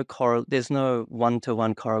 There's no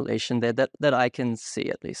one-to-one correlation there that I can see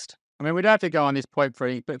at least. I mean, we don't have to go on this point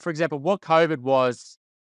but for example, what COVID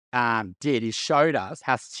did is showed us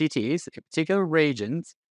how cities, in particular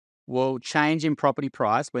regions, will change in property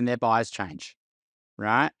price when their buyers change,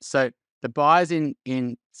 right? So the buyers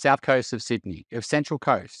in south coast of Sydney, of Central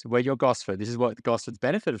Coast, where you're Gosford, this is what Gosford's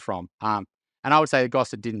benefited from. And I would say that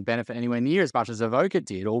Gosford didn't benefit anywhere near as much as Avoca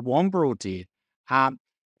did or Wamberal did,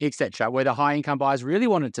 etc., where the high income buyers really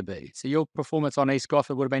wanted to be. So your performance on East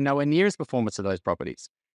Gosford would have been nowhere near as performance of those properties.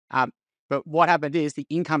 But what happened is the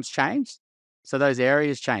incomes changed. So those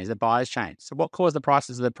areas changed, the buyers changed. So what caused the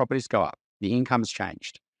prices of the properties to go up? The incomes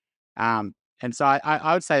changed. And so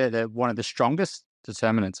I would say that one of the strongest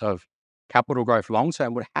determinants of capital growth long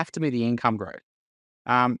term would have to be the income growth.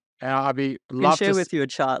 And I'd be I can love share to. with you a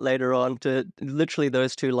chart later on to literally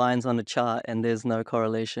those two lines on a chart, and there's no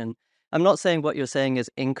correlation. I'm not saying what you're saying is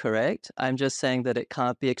incorrect. I'm just saying that it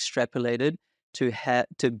can't be extrapolated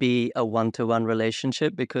to be a one-to-one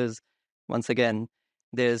relationship because, once again,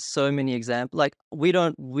 there's so many examples. Like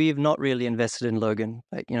we've not really invested in Logan.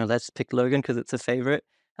 Like let's pick Logan because it's a favorite.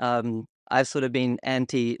 I've sort of been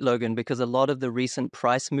anti-Logan because a lot of the recent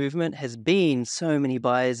price movement has been so many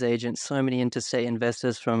buyers agents, so many interstate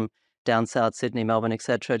investors from down south, Sydney, Melbourne,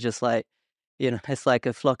 etc. Just like, it's like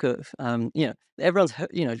a flock of, everyone's,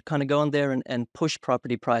 kind of go on there and push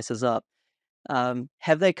property prices up.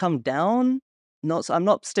 Have they come down? Not, I'm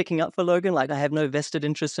not sticking up for Logan. Like I have no vested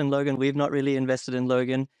interest in Logan. We've not really invested in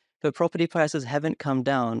Logan, but property prices haven't come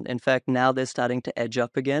down. In fact, now they're starting to edge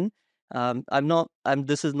up again.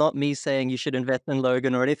 This is not me saying you should invest in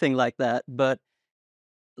Logan or anything like that, but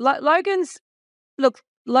Logan's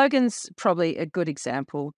probably a good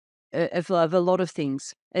example of a lot of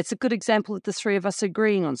things. It's a good example of the three of us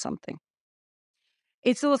agreeing on something.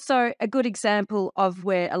 It's also a good example of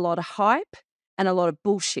where a lot of hype and a lot of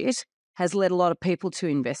bullshit has led a lot of people to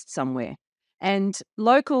invest somewhere. And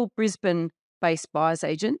local Brisbane-based buyers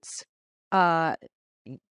agents,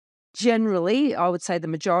 generally, I would say the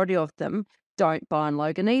majority of them don't buy in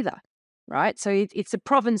Logan either, right? So it's a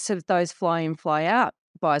province of those fly-in, fly-out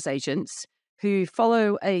buyers agents who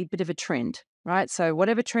follow a bit of a trend, right? So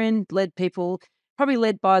whatever trend led people, probably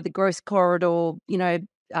led by the growth corridor,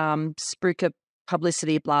 spruiker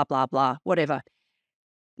publicity, blah, blah, blah, whatever.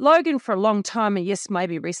 Logan for a long time, and yes,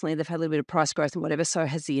 maybe recently they've had a little bit of price growth and whatever, so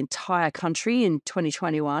has the entire country in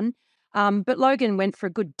 2021. But Logan went for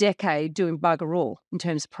a good decade doing bugger all in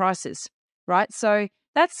terms of prices, right? So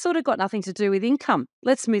that's sort of got nothing to do with income.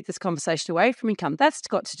 Let's move this conversation away from income. That's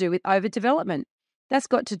got to do with overdevelopment. That's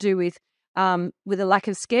got to do with a lack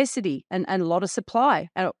of scarcity and a lot of supply.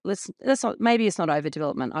 And maybe it's not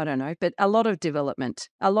overdevelopment, I don't know, but a lot of development,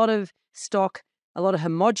 a lot of stock, a lot of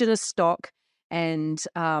homogenous stock, and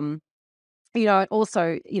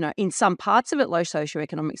also, in some parts of it, low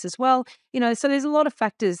socioeconomics as well. So there's a lot of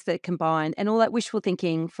factors that combine, and all that wishful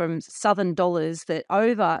thinking from southern dollars that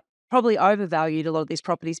probably overvalued a lot of these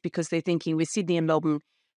properties because they're thinking with Sydney and Melbourne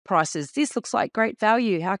prices, this looks like great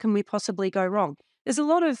value. How can we possibly go wrong? There's a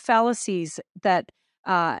lot of fallacies that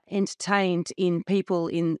are entertained in people,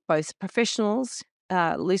 in both professionals,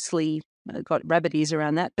 loosely got rabbit ears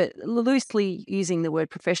around that, but loosely using the word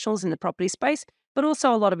professionals in the property space, but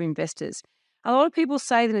also a lot of investors. A lot of people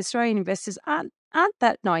say that Australian investors aren't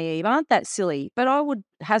that naive, aren't that silly, but I would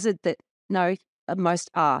hazard that no,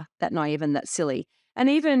 most are that naive and that silly. And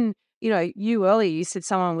even, you earlier, you said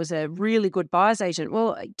someone was a really good buyer's agent.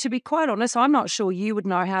 Well, to be quite honest, I'm not sure you would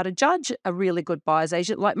know how to judge a really good buyer's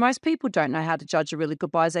agent. Like most people don't know how to judge a really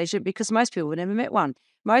good buyer's agent because most people have never met one.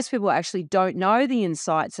 Most people actually don't know the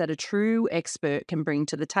insights that a true expert can bring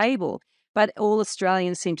to the table. But all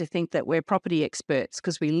Australians seem to think that we're property experts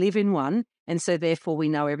because we live in one, and so therefore we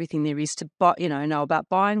know everything there is to know about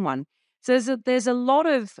buying one. So there's a lot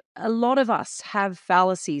of us have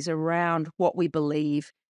fallacies around what we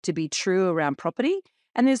believe to be true around property.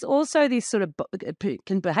 And there's also this sort of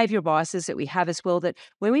behavioural biases that we have as well, that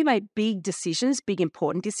when we make big decisions, big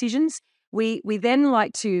important decisions, we then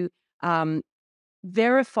like to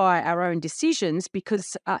verify our own decisions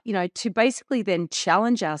because, to basically then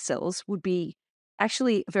challenge ourselves would be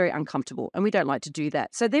actually very uncomfortable, and we don't like to do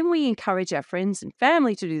that. So then we encourage our friends and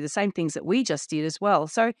family to do the same things that we just did as well.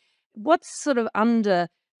 So what's sort of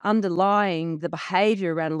underlying the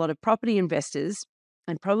behaviour around a lot of property investors,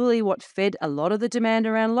 and probably what fed a lot of the demand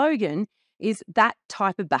around Logan, is that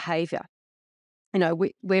type of behaviour.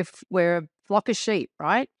 We're a flock of sheep,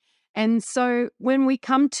 right? And so when we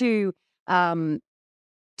come to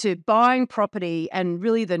buying property and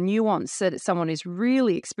really the nuance that someone who's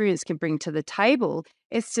really experienced can bring to the table,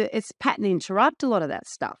 it's pattern interrupt a lot of that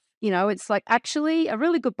stuff. It's like, actually a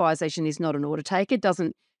really good buyer's agent is not an order taker. It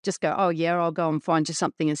doesn't just go, oh yeah, I'll go and find you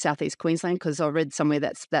something in Southeast Queensland because I read somewhere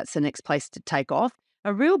that's the next place to take off.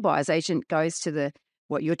 A real buyer's agent goes to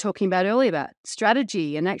what you were talking about earlier about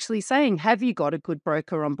strategy and actually saying, have you got a good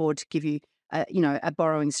broker on board to give you a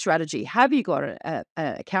borrowing strategy? Have you got an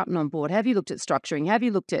accountant on board? Have you looked at structuring? Have you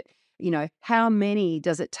looked at, how many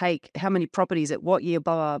does it take? How many properties at what year,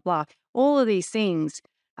 blah, blah, blah. All of these things,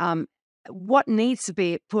 what needs to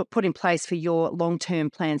be put in place for your long-term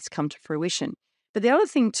plans to come to fruition. But the other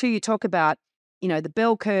thing too, you talk about, the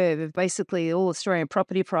bell curve of basically all Australian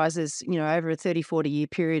property prices, over a 30, 40-year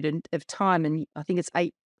period of time. And I think it's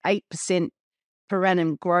 8% per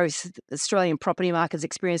annum growth Australian property markets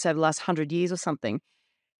experienced over the last 100 years or something.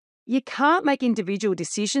 You can't make individual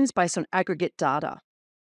decisions based on aggregate data.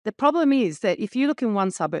 The problem is that if you look in one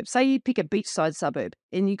suburb, say you pick a beachside suburb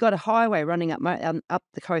and you've got a highway running up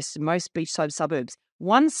the coast in most beachside suburbs,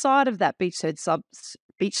 one side of that beachside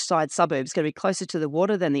suburb is going to be closer to the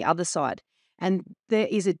water than the other side. And there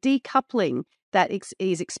is a decoupling that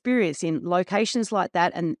is experienced in locations like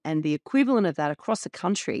that and the equivalent of that across the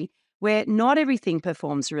country, where not everything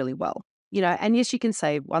performs really well. And yes, you can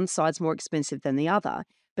say one side's more expensive than the other,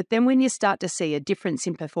 but then when you start to see a difference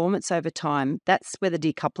in performance over time, that's where the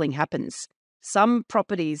decoupling happens. Some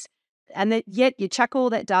properties, and yet you chuck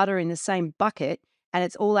all that data in the same bucket and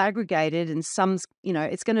it's all aggregated, and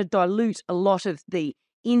it's going to dilute a lot of the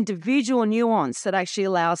individual nuance that actually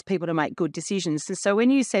allows people to make good decisions. And so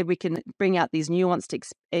when you said we can bring out these nuanced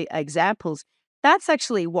examples, that's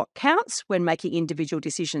actually what counts when making individual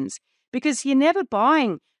decisions. because you're never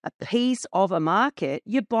buying a piece of a market.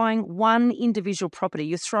 You're buying one individual property.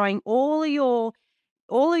 You're throwing all of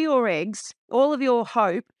your eggs, all of your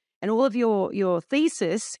hope, and all of your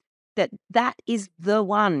thesis that is the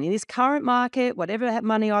one. In this current market, whatever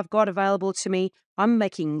money I've got available to me, I'm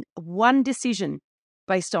making one decision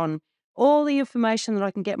based on all the information that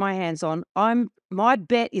I can get my hands on. My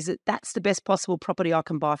bet is that that's the best possible property I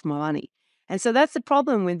can buy for my money. And so that's the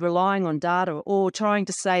problem with relying on data or trying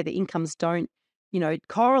to say that incomes don't,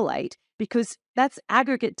 correlate, because that's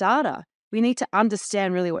aggregate data. We need to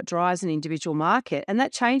understand really what drives an individual market, and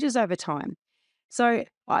that changes over time. So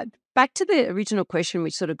back to the original question,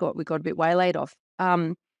 which we got a bit waylaid off.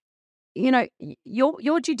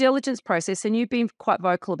 Your due diligence process, and you've been quite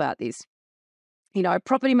vocal about this. A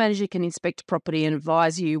property manager can inspect a property and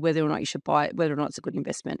advise you whether or not you should buy it, whether or not it's a good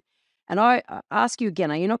investment. And I ask you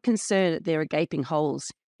again, are you not concerned that there are gaping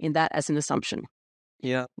holes in that as an assumption?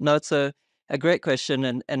 Yeah, no, it's a great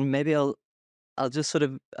question, and maybe I'll just sort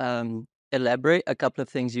of elaborate a couple of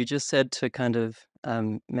things you just said to kind of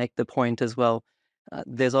make the point as well.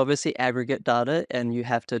 There's obviously aggregate data, and you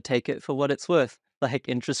have to take it for what it's worth. Like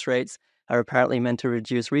interest rates are apparently meant to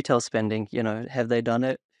reduce retail spending. Have they done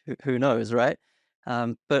it? Who knows, right?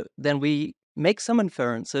 But then we make some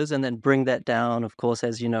inferences and then bring that down, of course,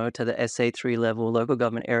 as you know, to the SA3 level, local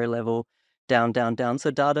government area level, down, down, down.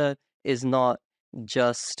 So data is not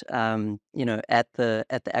just at the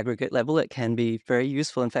aggregate level. It can be very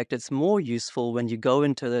useful. In fact, it's more useful when you go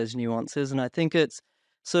into those nuances. And I think it's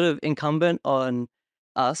sort of incumbent on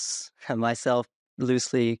us, and myself,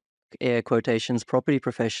 loosely air quotations, property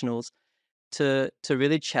professionals, to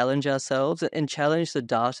really challenge ourselves and challenge the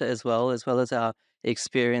data as well as our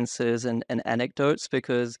experiences and anecdotes,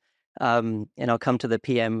 because and I'll come to the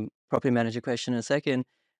PM property manager question in a second.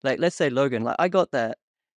 Like, let's say Logan, like I got that.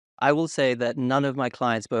 I will say that none of my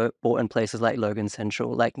clients bought in places like Logan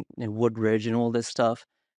Central, like in Woodridge and all this stuff.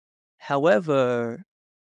 However,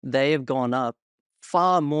 they have gone up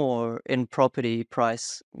far more in property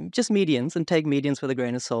price, just medians, and take medians with a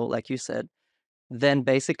grain of salt, like you said, than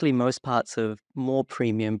basically most parts of more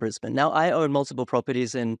premium Brisbane. Now, I own multiple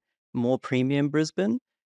properties in more premium Brisbane,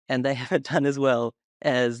 and they haven't done as well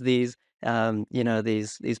as these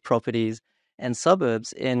properties and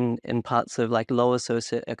suburbs in parts of like lower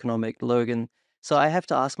socioeconomic Logan. So I have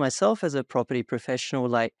to ask myself as a property professional,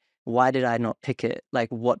 like, why did I not pick it? Like,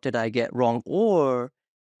 what did I get wrong? Or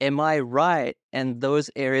am I right? And those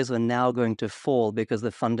areas are now going to fall because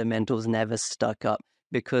the fundamentals never stuck up,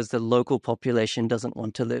 because the local population doesn't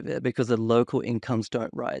want to live there, because the local incomes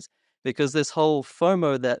don't rise, because this whole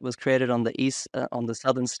FOMO that was created on the east, on the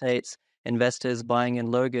southern states, investors buying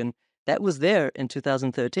in Logan, that was there in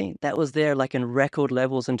 2013. That was there like in record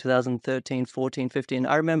levels in 2013, 14, 15.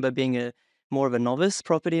 I remember being more of a novice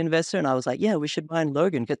property investor, and I was like, yeah, we should buy in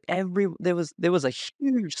Logan, because there was a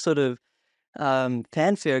huge sort of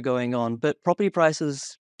fanfare going on, but property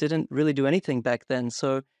prices didn't really do anything back then.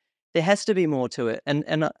 So there has to be more to it. And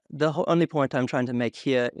the only point I'm trying to make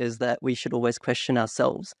here is that we should always question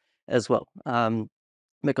ourselves as well,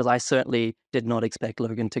 because I certainly did not expect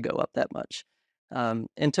Logan to go up that much.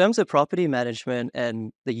 In terms of property management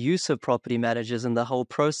and the use of property managers and the whole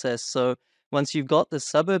process, so once you've got the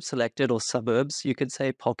suburb selected, or suburbs, you could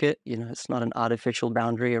say pocket, it's not an artificial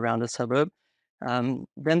boundary around a suburb, then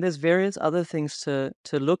there's various other things to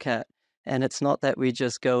look at. And it's not that we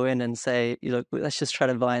just go in and say, let's just try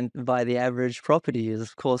to buy the average property.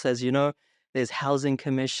 Of course, as you know, there's housing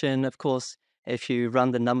commission. Of course, if you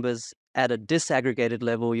run the numbers at a disaggregated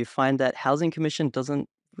level, you find that housing commission doesn't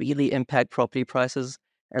really impact property prices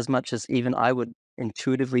as much as even I would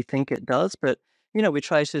intuitively think it does. But, we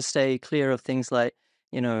try to stay clear of things like,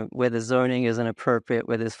 where the zoning is inappropriate,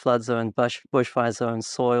 where there's flood zones, bushfire zones,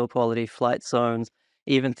 soil quality, flight zones,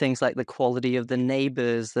 even things like the quality of the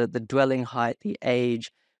neighbors, the dwelling height, the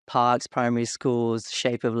age, parks, primary schools,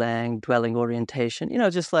 shape of land, dwelling orientation,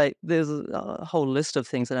 just like there's a whole list of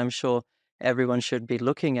things that I'm sure everyone should be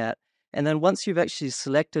looking at. And then once you've actually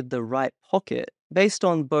selected the right pocket, based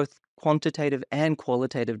on both quantitative and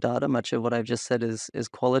qualitative data, much of what I've just said is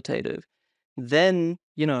qualitative, then,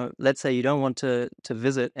 let's say you don't want to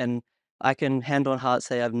visit, and I can hand on heart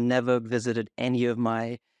say I've never visited any of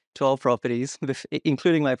my 12 properties,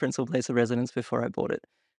 including my principal place of residence, before I bought it.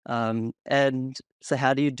 And so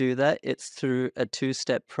how do you do that? It's through a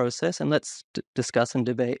two-step process, and let's discuss and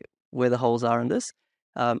debate where the holes are in this,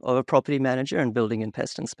 of a property manager and building and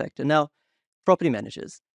pest inspector. Now, property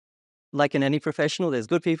managers, like in any professional, there's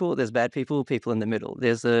good people, there's bad people, people in the middle.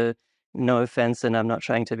 There's no offense, and I'm not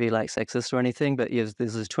trying to be like sexist or anything, but there's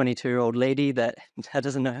this 22-year-old lady that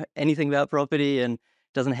doesn't know anything about property, and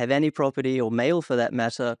doesn't have any property or mail for that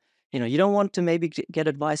matter, you don't want to maybe get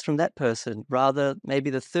advice from that person. Rather, maybe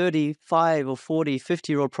the 35 or 40,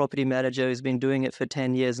 50-year-old property manager who's been doing it for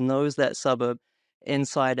 10 years, knows that suburb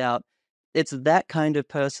inside out. It's that kind of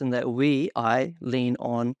person that I lean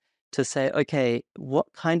on to say, okay, what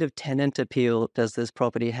kind of tenant appeal does this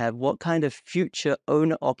property have? What kind of future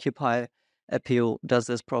owner-occupier appeal does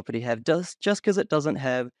this property have? Just because it doesn't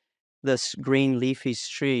have this green leafy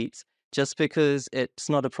streets, just because it's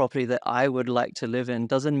not a property that I would like to live in,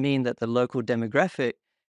 doesn't mean that the local demographic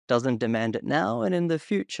doesn't demand it now and in the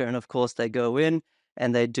future. And of course, they go in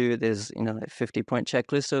and they do, there's, a 50-point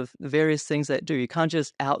checklist of various things that do. You can't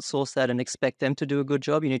just outsource that and expect them to do a good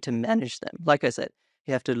job. You need to manage them. Like I said,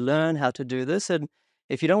 you have to learn how to do this. And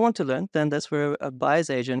if you don't want to learn, then that's where a buyer's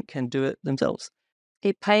agent can do it themselves.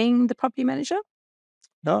 It paying the property manager?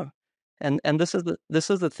 No. And this is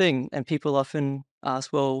the thing. And people often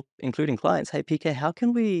ask, well, including clients, hey, PK, how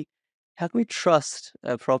can we trust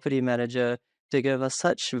a property manager to give us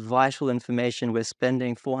such vital information? We're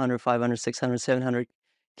spending 400, 500, 600,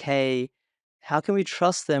 700K. How can we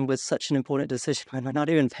trust them with such an important decision when we're not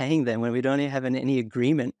even paying them, when we don't even have any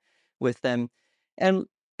agreement with them? And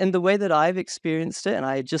in the way that I've experienced it, and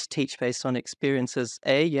I just teach based on experiences,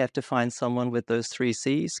 you have to find someone with those 3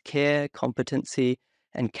 C's: care, competency,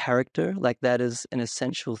 and character. Like, that is an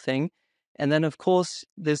essential thing. And then, of course,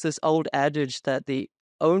 there's this old adage that the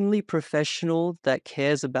only professional that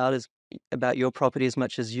cares about your property as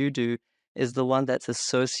much as you do is the one that's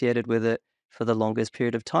associated with it for the longest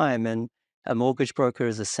period of time. And a mortgage broker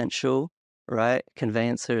is essential, right?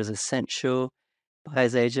 Conveyancer is essential.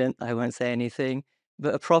 Buyer's agent, I won't say anything.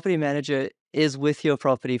 But a property manager is with your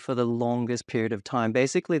property for the longest period of time,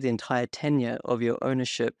 basically the entire tenure of your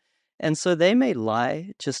ownership. And so they may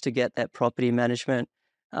lie just to get that property management,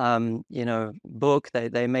 book.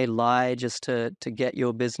 They may lie just to get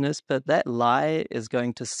your business, but that lie is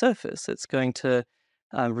going to surface. It's going to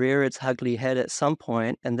rear its ugly head at some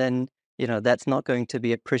point, and then that's not going to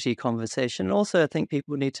be a pretty conversation. Also, I think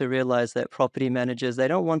people need to realize that property managers, they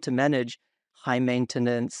don't want to manage high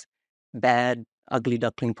maintenance, bad, ugly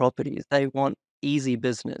duckling properties. They want easy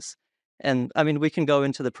business. And I mean, we can go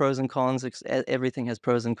into the pros and cons. Everything has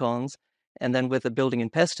pros and cons. And then with a building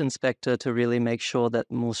and pest inspector to really make sure that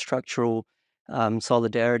more structural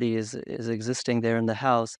solidarity is existing there in the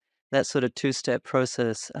house, that sort of 2-step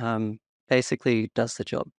process basically does the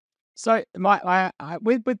job. So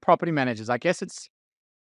with property managers, I guess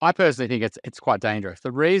I personally think it's quite dangerous.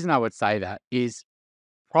 The reason I would say that is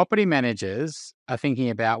property managers are thinking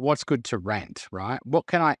about what's good to rent, right? What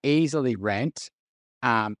can I easily rent?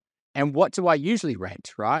 And what do I usually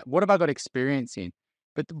rent, right? What have I got experience in?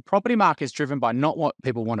 But the property market is driven by not what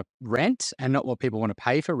people want to rent and not what people want to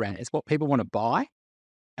pay for rent. It's what people want to buy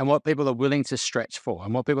and what people are willing to stretch for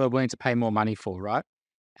and what people are willing to pay more money for, right?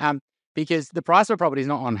 Because the price of a property is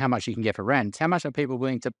not on how much you can get for rent. It's how much are people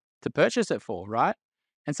willing to purchase it for, right?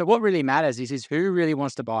 And so what really matters is who really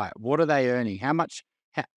wants to buy it? What are they earning? How much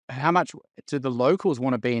do the locals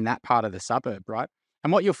want to be in that part of the suburb, right?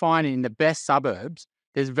 And what you'll find in the best suburbs,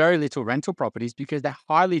 there's very little rental properties because they're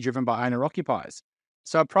highly driven by owner-occupiers.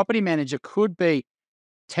 So a property manager could be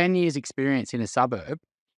 10 years experience in a suburb,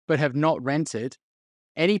 but have not rented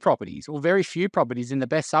any properties or very few properties in the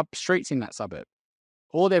best streets in that suburb.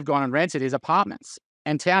 All they've gone and rented is apartments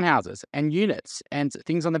and townhouses and units and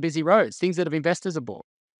things on the busy roads, things that have investors have bought.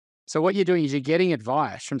 So what you're doing is you're getting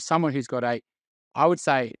advice from someone who's got I would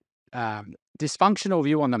say, dysfunctional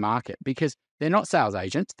view on the market because they're not sales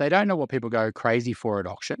agents. They don't know what people go crazy for at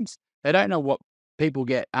auctions. They don't know what people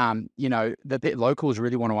get, the locals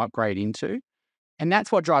really want to upgrade into. And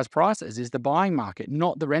that's what drives prices is the buying market,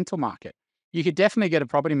 not the rental market. You could definitely get a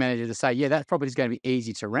property manager to say, yeah, that property is going to be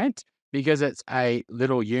easy to rent because it's a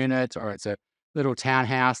little unit or it's a little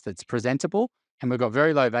townhouse that's presentable and we've got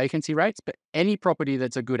very low vacancy rates. But any property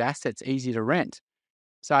that's a good asset's easy to rent.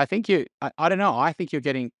 So I think I don't know. I think you're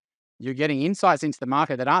getting insights into the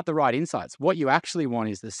market that aren't the right insights. What you actually want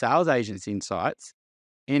is the sales agent's insights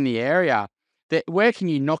in the area that where can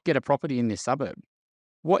you not get a property in this suburb?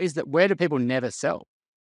 What is that? Where do people never sell?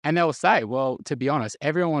 And they'll say, well, to be honest,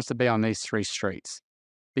 everyone wants to be on these 3 streets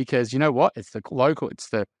because you know what? It's the local, it's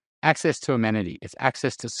the access to amenity, it's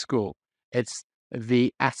access to school, it's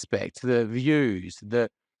the aspect, the views, the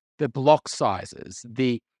block sizes,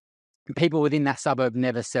 the people within that suburb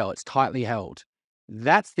never sell. It's tightly held.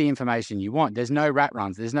 That's the information you want. There's no rat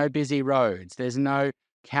runs. There's no busy roads. There's no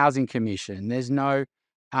housing commission. There's no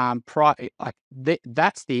that's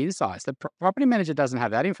the insights. The property manager doesn't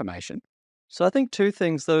have that information. So I think 2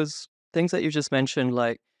 things, those things that you just mentioned,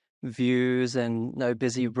 like views and no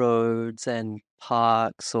busy roads and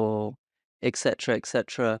parks or etc.,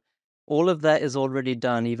 etc. All of that is already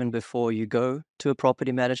done even before you go to a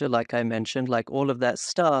property manager, like I mentioned. Like all of that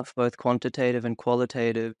stuff, both quantitative and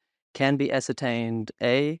qualitative, can be ascertained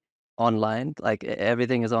online. Like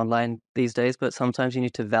everything is online these days, but sometimes you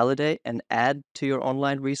need to validate and add to your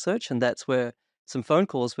online research, and that's where some phone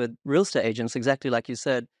calls with real estate agents, exactly like you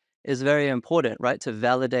said, is very important, right? To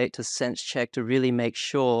validate, to sense check, to really make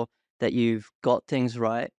sure that you've got things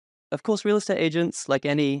right. Of course, real estate agents, like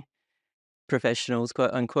any professionals,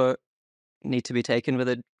 quote unquote, need to be taken with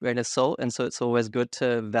a grain of salt. And so it's always good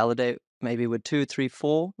to validate maybe with 2, 3,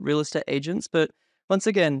 4 real estate agents. But once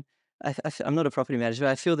again, I'm not a property manager.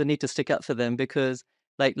 I feel the need to stick up for them because,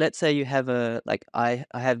 like, let's say you have I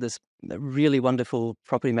have this really wonderful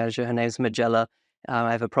property manager. Her name's Magella.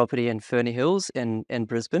 I have a property in Ferny Hills in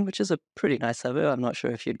Brisbane, which is a pretty nice suburb. I'm not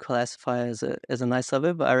sure if you'd classify as a nice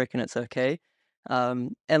suburb, but I reckon it's okay.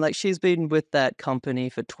 And like she's been with that company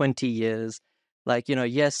for 20 years. Like,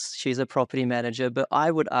 yes, she's a property manager, but I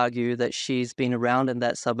would argue that she's been around in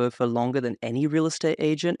that suburb for longer than any real estate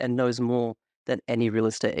agent and knows more than any real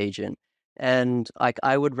estate agent. And like,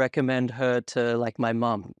 I would recommend her to like my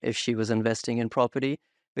mum if she was investing in property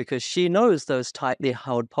because she knows those tightly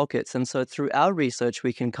held pockets. And so through our research,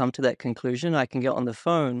 we can come to that conclusion. I can get on the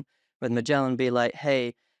phone with Magellan and be like,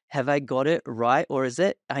 hey, have I got it right? Or is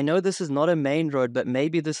it, I know this is not a main road, but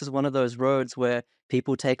maybe this is one of those roads where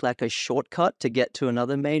people take like a shortcut to get to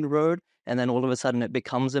another main road. And then all of a sudden it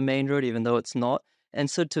becomes a main road, even though it's not. And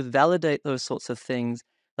so to validate those sorts of things,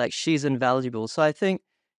 like she's invaluable. So I think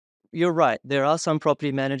you're right. There are some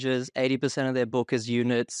property managers, 80% of their book is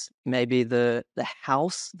units. Maybe the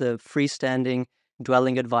house, the freestanding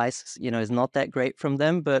dwelling advice, is not that great from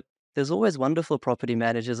them, but there's always wonderful property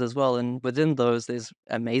managers as well. And within those, there's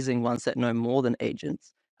amazing ones that know more than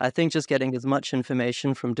agents. I think just getting as much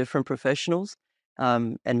information from different professionals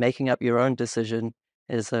and making up your own decision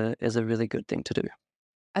is a really good thing to do.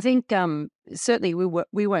 I think certainly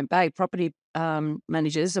we won't bag property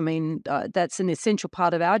managers. I mean, that's an essential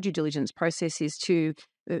part of our due diligence process is to,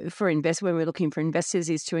 when we're looking for investors,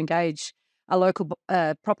 is to engage a local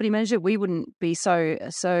property manager. We wouldn't be so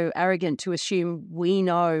arrogant to assume we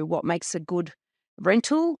know what makes a good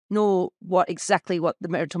rental, nor what the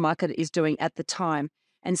rental market is doing at the time.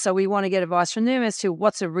 And so we want to get advice from them as to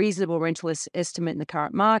what's a reasonable rental estimate in the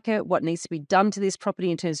current market, what needs to be done to this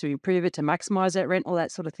property in terms of improve it to maximize that rent, all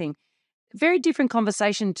that sort of thing. Very different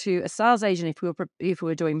conversation to a sales agent if we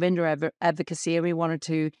were doing vendor advocacy and we wanted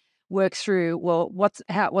to work through, well, what's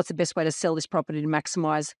the best way to sell this property to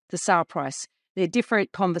maximize the sale price. They're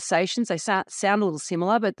different conversations. They sound a little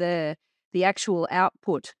similar, but the actual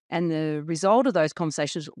output and the result of those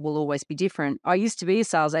conversations will always be different. I used to be a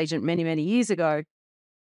sales agent many, many years ago.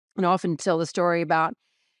 And I often tell the story about,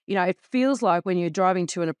 it feels like when you're driving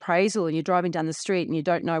to an appraisal and you're driving down the street and you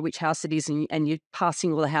don't know which house it is and you're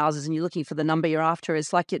passing all the houses and you're looking for the number you're after.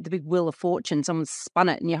 It's like the big wheel of fortune. Someone's spun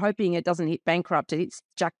it and you're hoping it doesn't hit bankrupt. It hits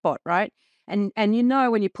jackpot, right? And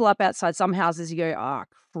when you pull up outside some houses, you go, oh,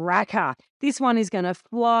 cracker. This one is going to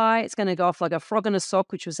fly. It's going to go off like a frog in a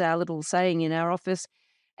sock, which was our little saying in our office.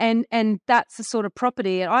 And that's the sort of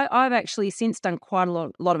property. And I've actually since done quite a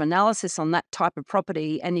lot of analysis on that type of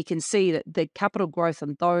property. And you can see that the capital growth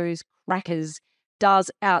on those crackers does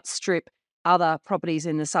outstrip other properties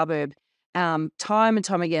in the suburb. Time and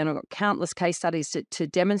time again, I've got countless case studies to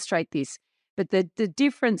demonstrate this. But the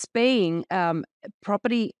difference being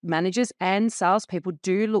property managers and salespeople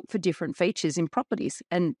do look for different features in properties.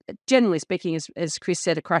 And generally speaking, as Chris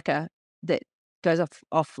said, a cracker that goes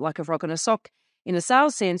off like a frog in a sock in a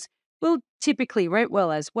sales sense will typically rent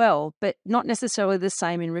well as well, but not necessarily the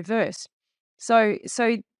same in reverse. So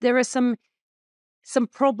there are some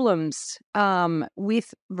problems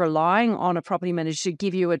with relying on a property manager to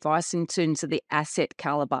give you advice in terms of the asset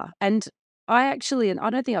caliber. And I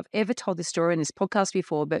don't think I've ever told this story in this podcast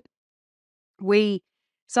before, but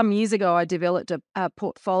some years ago, I developed a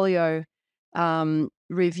portfolio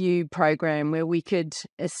review program where we could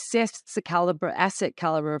assess the asset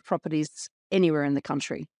caliber of properties anywhere in the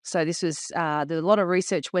country. So this was, a lot of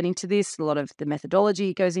research went into this, a lot of the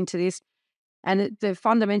methodology goes into this. And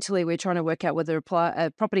fundamentally, we're trying to work out whether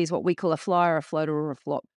a property is what we call a flyer, a floater, or a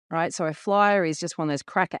flop, right? So a flyer is just one of those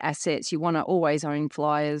cracker assets. You want to always own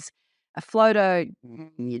flyers. A floater,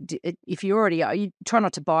 if you try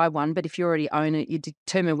not to buy one, but if you already own it, you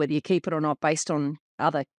determine whether you keep it or not based on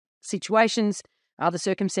other situations, other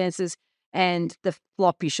circumstances. And the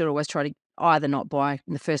flop, you should always try to either not buy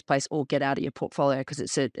in the first place or get out of your portfolio because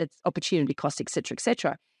it's opportunity cost, et cetera, et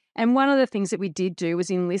cetera. And one of the things that we did do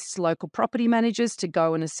was enlist local property managers to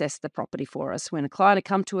go and assess the property for us when a client had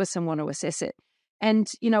come to us and want to assess it. And,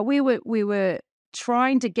 we were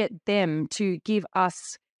trying to get them to give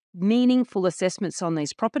us meaningful assessments on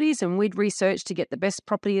these properties, and we'd research to get the best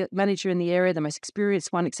property manager in the area, the most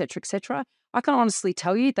experienced one, et cetera, et cetera. I can honestly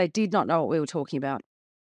tell you they did not know what we were talking about.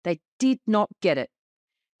 They did not get it.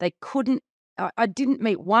 They couldn't. I didn't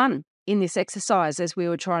meet one in this exercise as we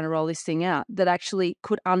were trying to roll this thing out that actually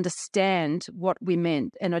could understand what we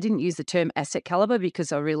meant. And I didn't use the term asset caliber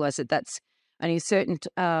because I realized that that's only a certain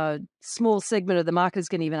small segment of the market is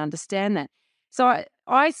going to even understand that. So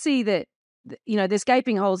I see that, there's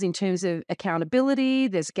gaping holes in terms of accountability.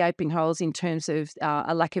 There's gaping holes in terms of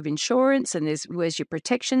a lack of insurance, and where's your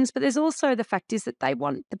protections. But there's also the fact is that they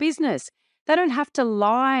want the business. They don't have to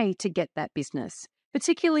lie to get that business,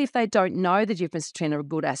 particularly if they don't know the difference between a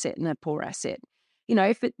good asset and a poor asset.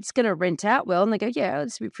 If it's going to rent out well and they go, yeah,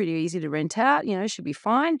 this will be pretty easy to rent out, should be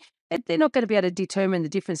fine. They're not going to be able to determine the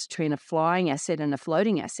difference between a flying asset and a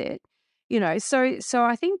floating asset. So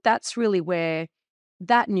I think that's really where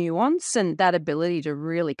that nuance and that ability to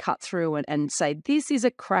really cut through and say, this is a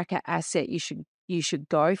cracker asset, you should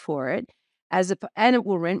go for it, and it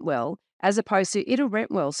will rent well, as opposed to it'll rent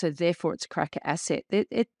well, so therefore it's a cracker asset.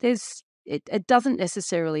 It doesn't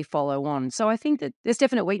necessarily follow on. So I think that there's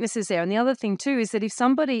definite weaknesses there. And the other thing too is that if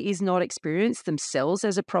somebody is not experienced themselves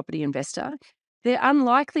as a property investor, they're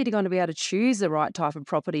unlikely to going to be able to choose the right type of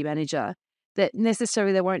property manager they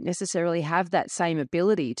won't necessarily have that same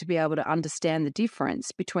ability to be able to understand the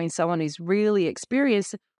difference between someone who's really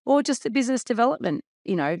experienced or just a business development,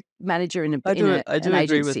 manager in I do an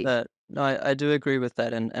agree with agency. that. No, I do agree with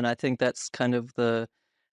that, and I think that's kind of the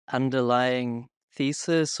underlying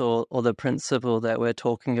thesis or the principle that we're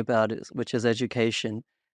talking about, which is education.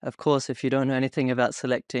 Of course, if you don't know anything about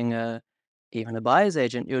selecting even a buyer's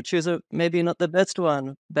agent, you'll choose maybe not the best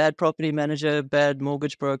one, bad property manager, bad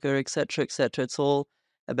mortgage broker, etc., etc. It's all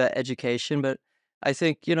about education. But I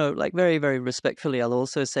think, like very, very respectfully, I'll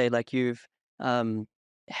also say like you've um,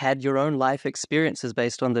 had your own life experiences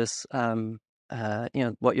based on this,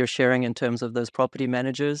 what you're sharing in terms of those property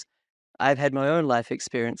managers. I've had my own life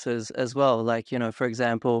experiences as well. Like, for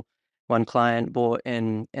example, one client bought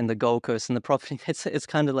in the Gold Coast, and the property, it's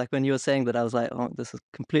kind of like when you were saying that, I was like, oh, this is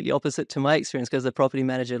completely opposite to my experience, because the property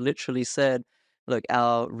manager literally said, look,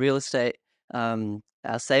 our real estate, our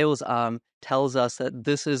sales arm tells us that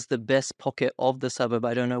this is the best pocket of the suburb.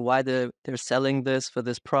 I don't know why they're selling this for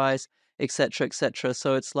this price, etc., etc.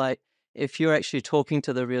 So it's like, if you're actually talking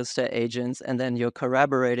to the real estate agents and then you're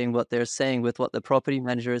corroborating what they're saying with what the property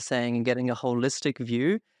manager is saying and getting a holistic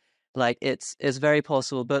view, like it's very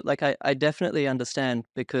possible. But like I definitely understand,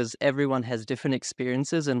 because everyone has different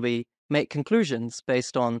experiences and we make conclusions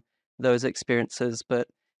based on those experiences. But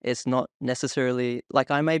it's not necessarily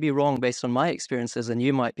like I may be wrong based on my experiences and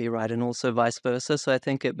you might be right, and also vice versa. So I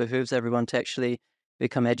think it behooves everyone to actually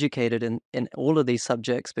become educated in all of these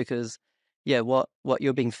subjects, because what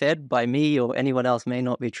you're being fed by me or anyone else may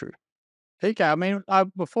not be true. Okay, I mean,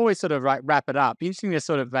 before we sort of wrap it up, interesting to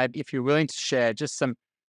sort of maybe if you're willing to share just some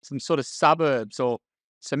sort of suburbs or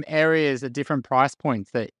some areas at different price points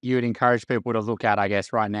that you would encourage people to look at, I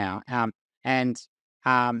guess, right now. And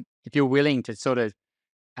if you're willing to sort of,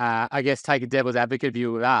 I guess, take a devil's advocate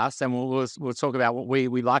view with us, and we'll talk about what we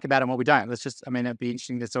like about it and what we don't. I mean, it'd be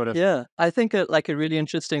interesting to sort of. Yeah, I think like a really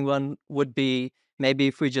interesting one would be maybe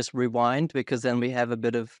if we just rewind, because then we have a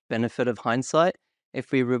bit of benefit of hindsight.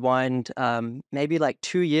 If we rewind maybe like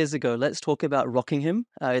 2 years ago, let's talk about Rockingham.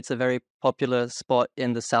 It's a very popular spot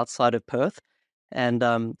in the south side of Perth. And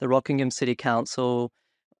the Rockingham City Council,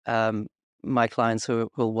 um, my clients who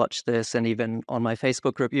will watch this, and even on my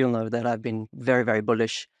Facebook group, you'll know that I've been very, very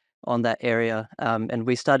bullish on that area. And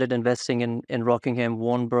we started investing in Rockingham,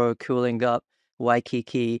 Warnbro, Coolingup,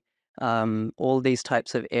 Waikiki, all these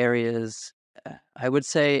types of areas. I would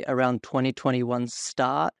say around 2021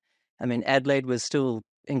 start. I mean, Adelaide was still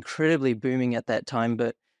incredibly booming at that time,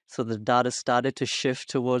 but so the data started to shift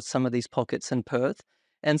towards some of these pockets in Perth.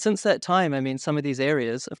 And since that time, I mean, some of these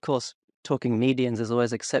areas, of course, talking medians, there's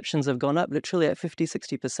always exceptions, have gone up literally at 50,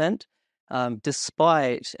 60%,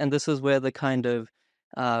 despite, and this is where the kind of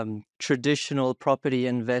traditional property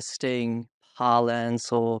investing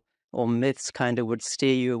parlance or myths kind of would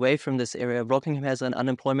steer you away from this area. Rockingham has an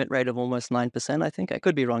unemployment rate of almost 9%, I think. I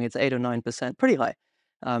could be wrong. It's 8 or 9%, pretty high.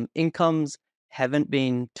 Incomes haven't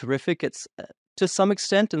been terrific. It's to some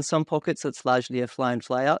extent, in some pockets, it's largely a fly in,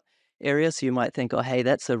 fly out area. So you might think, oh, hey,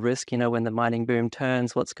 that's a risk, when the mining boom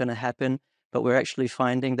turns, what's going to happen? But we're actually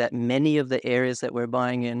finding that many of the areas that we're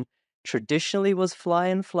buying in traditionally was fly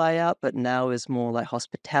in, fly out, but now is more like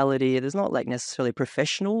hospitality. There's not like necessarily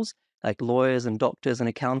professionals like lawyers and doctors and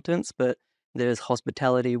accountants, but there's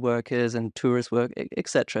hospitality workers and tourist work,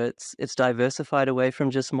 etc. It's diversified away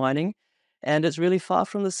from just mining, and it's really far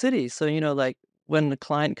from the city. So, like when the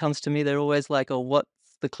client comes to me, they're always like, "Oh, what's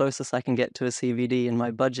the closest I can get to a CBD in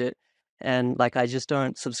my budget?" And like, I just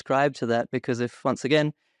don't subscribe to that, because if, once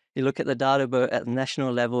again, you look at the data both at the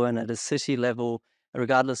national level and at a city level,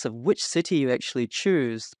 regardless of which city you actually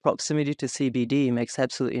choose, proximity to CBD makes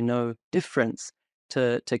absolutely no difference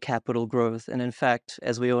to capital growth. And in fact,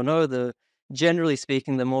 as we all know, generally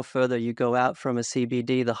speaking, the more further you go out from a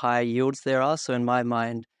CBD, the higher yields there are. So in my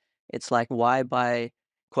mind, it's like, why buy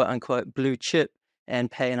quote unquote blue chip and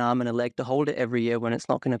pay an arm and a leg to hold it every year when it's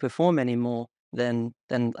not going to perform anymore than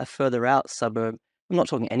a further out suburb? I'm not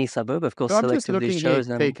talking any suburb, of course, So I'm just selectively looking here,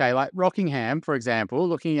 chosen. PK, like Rockingham, for example,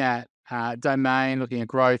 looking at Domain, looking at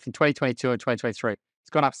growth in 2022 and 2023. It's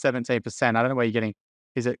gone up 17%. I don't know where you're getting.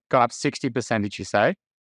 Is it gone up 60%, did you say?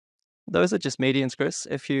 Those are just medians, Chris.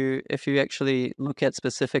 If you actually look at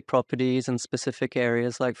specific properties and specific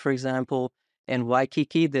areas, like for example, in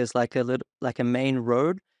Waikiki, there's like a main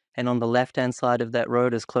road, and on the left-hand side of that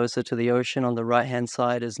road is closer to the ocean. On the right-hand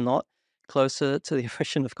side is not closer to the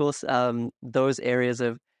ocean, of course. Those areas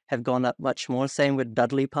have gone up much more. Same with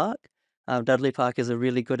Dudley Park. Dudley Park is a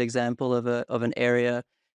really good example of an area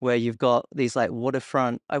where you've got these like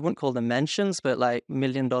waterfront, I wouldn't call them mansions, but like $1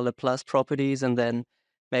 million plus properties, and then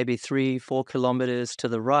maybe 3-4 kilometers to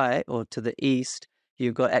the right or to the east,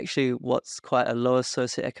 you've got actually what's quite a lower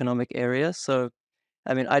socioeconomic area. So,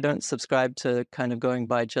 I mean, I don't subscribe to kind of going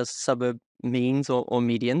by just suburb means or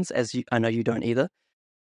medians, I know you don't either.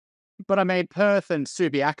 But I mean, Perth and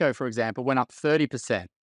Subiaco, for example, went up 30%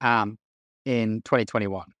 in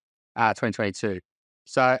 2021, 2022.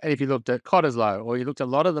 So, and if you looked at Cottesloe, or you looked at a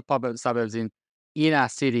lot of the public suburbs in inner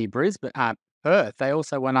city Brisbane, Perth, they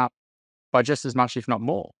also went up by just as much, if not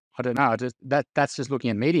more. I don't know. That's just looking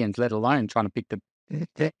at medians, let alone trying to pick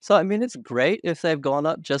the. So, I mean, it's great if they've gone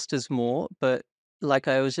up just as more, but like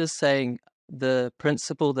I was just saying, the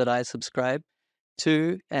principle that I subscribe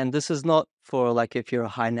to, and this is not for like if you're a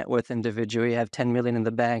high net worth individual, you have 10 million in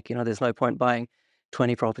the bank, there's no point buying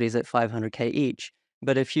 20 properties at 500K each.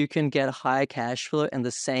 But if you can get high cash flow and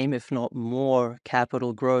the same, if not more,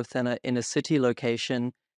 capital growth in a city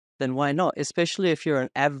location, then why not? Especially if you're an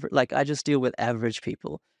average, like I just deal with average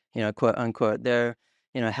people, quote unquote. Their,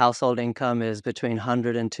 household income is between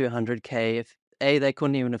 100 and 200K. If they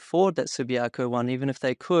couldn't even afford that Subiaco one, even if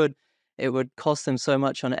they could, it would cost them so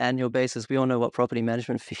much on an annual basis. We all know what property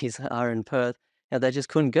management fees are in Perth. They just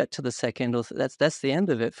couldn't get to the second, or that's the end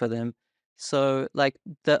of it for them. So, like,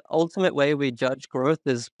 the ultimate way we judge growth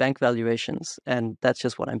is bank valuations, and that's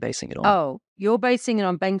just what I'm basing it on. Oh, you're basing it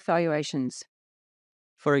on bank valuations.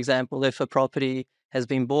 For example, if a property has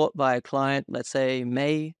been bought by a client, let's say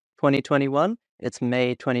May 2021, it's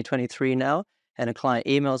May 2023 now, and a client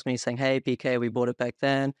emails me saying, "Hey, PK, we bought it back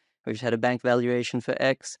then. We've had a bank valuation for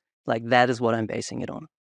X." Like, that is what I'm basing it on.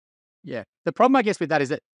 Yeah. The problem, I guess, with that is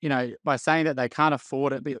that, by saying that they can't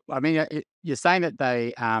afford it, I mean, you're saying that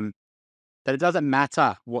that it doesn't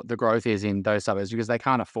matter what the growth is in those suburbs because they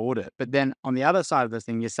can't afford it. But then on the other side of the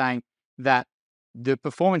thing, you're saying that the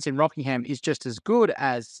performance in Rockingham is just as good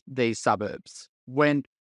as these suburbs when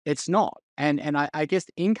it's not. And I guess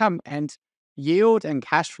income and yield and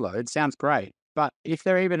cash flow, it sounds great. But if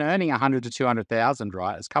they're even earning 100 to 200,000,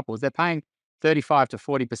 right, as couples, they're paying 35 to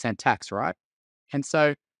 40% tax, right? And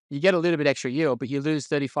so you get a little bit extra yield, but you lose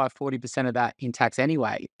 35, 40% of that in tax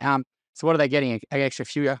anyway. So what are they getting? An extra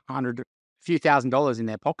few $1,000 in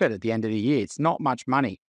their pocket at the end of the year. It's not much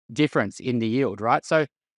money difference in the yield, right? So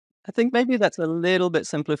I think maybe that's a little bit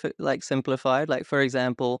simplified. Like, for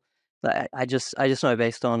example, I just know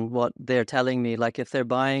based on what they're telling me, like if they're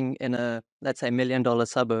buying in a, let's say, $1 million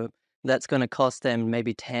suburb, that's going to cost them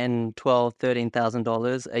maybe 10, 12,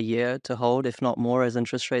 $13,000 a year to hold, if not more, as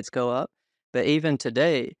interest rates go up. But even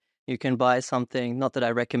today, you can buy something, not that I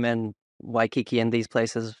recommend Waikiki and these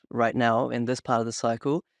places right now in this part of the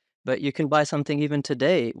cycle, but you can buy something even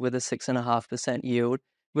today with a 6.5% yield,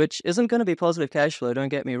 which isn't going to be positive cash flow, don't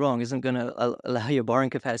get me wrong, isn't going to allow your borrowing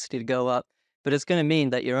capacity to go up, but it's going to mean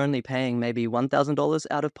that you're only paying maybe $1,000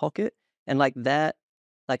 out of pocket. And like that,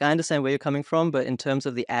 like I understand where you're coming from, but in terms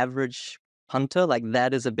of the average punter, like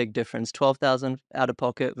that is a big difference. 12,000 out of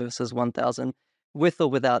pocket versus 1,000 with or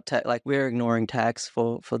without tax. Like we're ignoring tax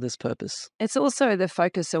for this purpose. It's also the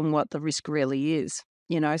focus on what the risk really is,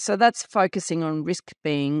 so that's focusing on risk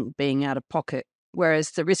being out of pocket,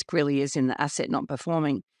 whereas the risk really is in the asset not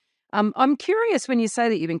performing. I'm curious when you say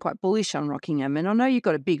that you've been quite bullish on Rockingham, and I know you've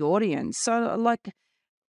got a big audience. So, like,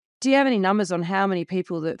 do you have any numbers on how many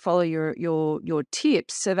people that follow your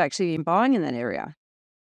tips have actually been buying in that area?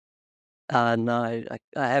 No,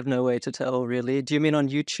 I have no way to tell really. Do you mean on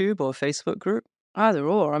YouTube or Facebook group? Either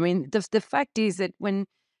or. I mean, the fact is that when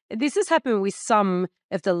this has happened with some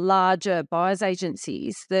of the larger buyers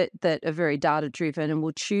agencies that are very data driven and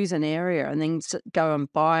will choose an area and then go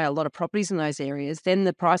and buy a lot of properties in those areas, then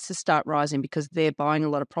the prices start rising because they're buying a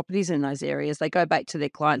lot of properties in those areas. They go back to their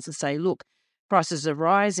clients and say, look, prices are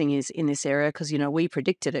rising is in this area because, we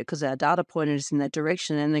predicted it because our data pointed us in that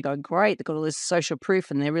direction. And they go, great, they've got all this social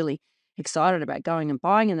proof and they're really excited about going and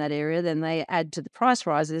buying in that area. Then they add to the price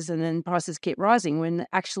rises and then prices keep rising when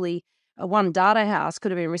actually one data house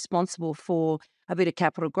could have been responsible for a bit of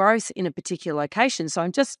capital growth in a particular location. So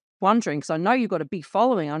I'm just wondering, because I know you've got a big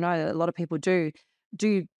following. I know a lot of people do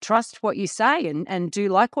trust what you say and do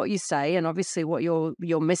like what you say, and obviously what your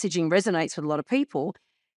messaging resonates with a lot of people.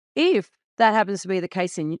 If that happens to be the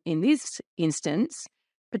case in this instance,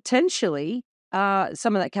 potentially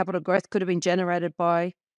some of that capital growth could have been generated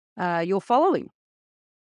by your following.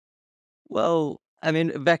 Well, I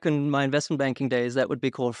mean, back in my investment banking days, that would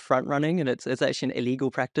be called front running, and it's actually an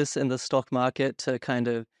illegal practice in the stock market to kind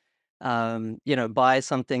of buy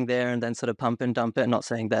something there and then sort of pump and dump it. Not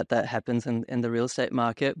saying that that happens in the real estate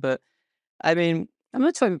market, but I mean, I'm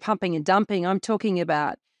not talking pumping and dumping. I'm talking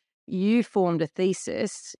about you formed a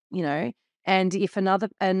thesis, and if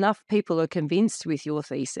enough people are convinced with your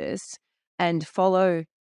thesis and follow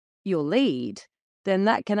your lead, then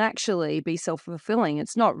that can actually be self-fulfilling.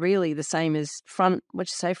 It's not really the same as front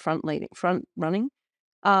leading, front running.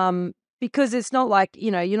 Because it's not like,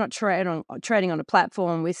 you're not trading on a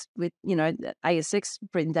platform with the ASX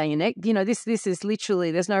breathing down your neck. This is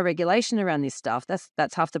literally, there's no regulation around this stuff.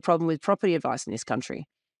 That's half the problem with property advice in this country.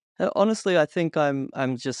 honestly, I think I'm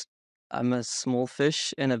a small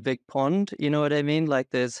fish in a big pond. You know what I mean? Like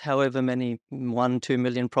there's however many 1, 2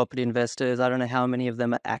 million property investors. I don't know how many of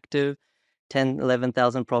them are active. 10,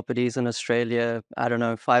 11,000 properties in Australia. I don't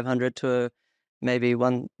know, 500 to maybe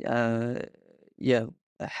one. Yeah,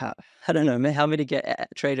 how, I don't know how many get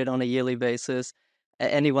traded on a yearly basis.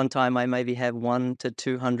 At any one time, I maybe have 1 to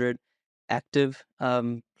 200 active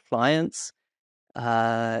clients.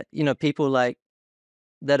 People like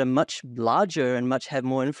that are much larger and much have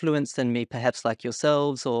more influence than me, perhaps like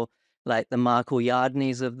yourselves or like the Michael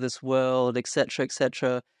Yardneys of this world, etc.,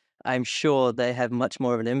 etc. I'm sure they have much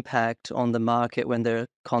more of an impact on the market when they're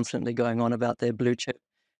constantly going on about their blue chip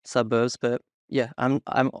suburbs. But yeah, I'm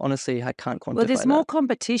honestly I can't Well, quantify there's more that.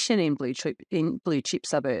 competition in blue chip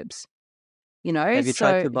suburbs, Have you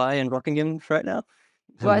tried so to buy in Rockingham right now?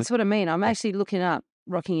 well, that's what I mean. I'm actually looking up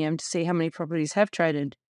Rockingham to see how many properties have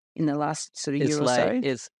traded in the last sort of year It's or like so.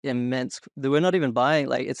 it's immense. We're not even buying.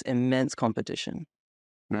 Like it's immense competition.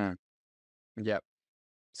 Mm. Yep.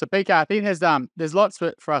 So, PK, I think there's lots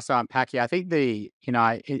for us to unpack here. I think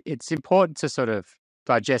it's important to sort of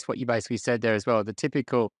digest what you basically said there as well. The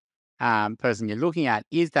typical person you're looking at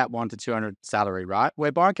is that 1 to 200 salary, right?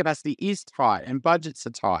 Where borrowing capacity is tight and budgets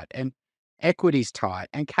are tight and equity's tight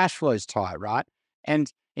and cash flow's tight, right? And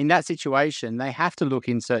in that situation, they have to look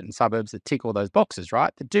in certain suburbs that tick all those boxes,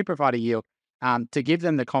 right? That do provide a yield to give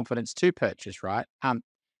them the confidence to purchase, right?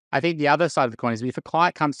 I think the other side of the coin is if a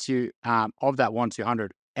client comes to you of that 1 to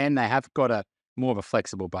 200 and they have got a more of a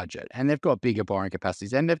flexible budget and they've got bigger borrowing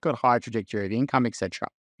capacities and they've got higher trajectory of income, etc.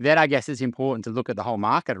 Then I guess it's important to look at the whole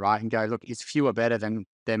market, right? And go, look, is fewer better than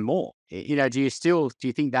more? Do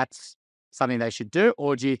you think that's something they should do?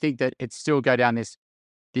 Or do you think that it's still go down this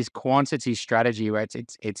quantity strategy where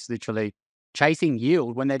it's literally chasing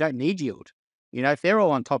yield when they don't need yield? If they're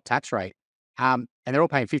all on top tax rate, and they're all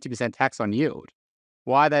paying 50% tax on yield,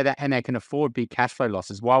 why are they that, and they can afford big cash flow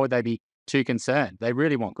losses? Why would they be too concerned? They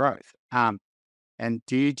really want growth. And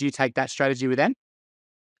do you take that strategy with them?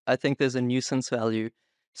 I think there's a nuisance value.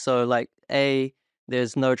 So like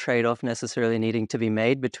there's no trade-off necessarily needing to be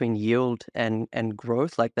made between yield and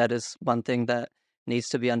growth. Like that is one thing that needs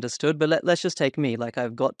to be understood. But let's just take me. Like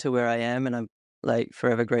I've got to where I am and I'm like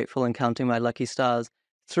forever grateful and counting my lucky stars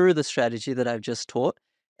through the strategy that I've just taught.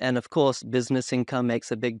 And of course, business income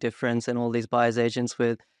makes a big difference, and all these buyers agents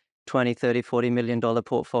with 20, 30, $40 million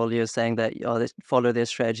portfolios saying that follow their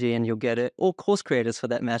strategy and you'll get it. Or course creators for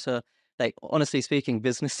that matter, like honestly speaking,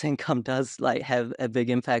 business income does like have a big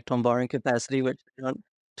impact on borrowing capacity, which we don't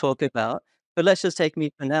talk about. But let's just take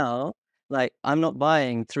me for now. Like I'm not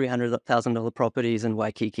buying $300,000 properties in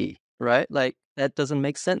Waikiki, right? Like that doesn't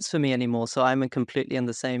make sense for me anymore. So I'm completely on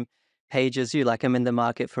the same page as you. Like I'm in the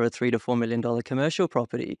market for a $3 to $4 million commercial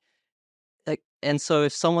property. And so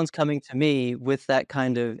if someone's coming to me with that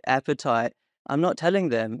kind of appetite, I'm not telling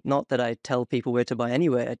them, not that I tell people where to buy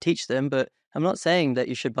anywhere, I teach them, but I'm not saying that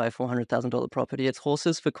you should buy a $400,000 property. It's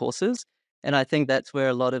horses for courses. And I think that's where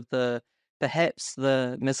a lot of perhaps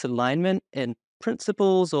the misalignment in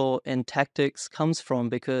principles or in tactics comes from,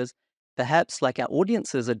 because perhaps like our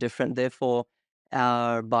audiences are different, therefore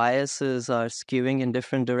our biases are skewing in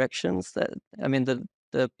different directions.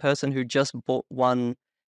 The person who just won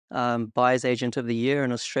buyer's agent of the year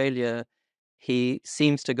in Australia, he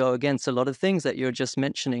seems to go against a lot of things that you're just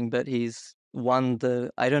mentioning, but he's won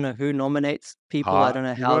I don't know who nominates people. I don't know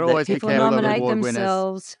You've how got to always be People careful of nominate award winners.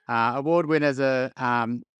 themselves. Award winners are a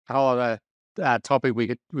whole other topic. We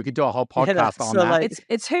could do a whole podcast on so, that. like,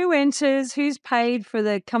 It's who enters, who's paid for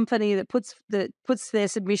the company that puts their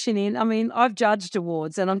submission in. I mean, I've judged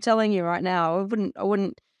awards, and I'm telling you right now, I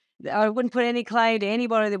wouldn't put any claim to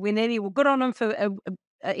anybody that win any. Well, good on them for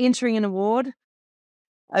entering an award.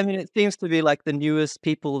 I mean, it seems to be like the newest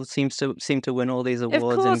people seem to win all these awards. Of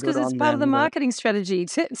course, and because good it's on part of the them, but marketing strategy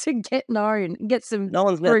to get known, get some no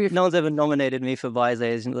one's proof. ever nominated me for buyer's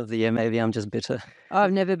agent of the year. Maybe I'm just bitter.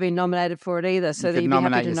 I've never been nominated for it either, so you that could you'd be happy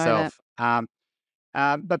nominate to know that.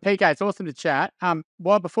 yourself. But PK, it's awesome to chat.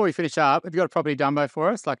 Well, before we finish up, have you got a property Dumbo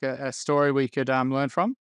for us, like a story we could learn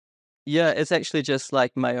from? Yeah, it's actually just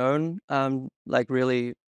like my own, like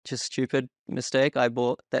really just stupid mistake. I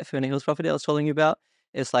bought that Ferny Hills property I was telling you about.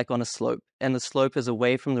 It's like on a slope, and the slope is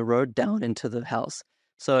away from the road down into the house.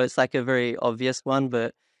 So it's like a very obvious one,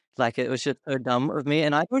 but like it was just so dumb of me.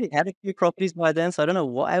 And I already had a few properties by then, so I don't know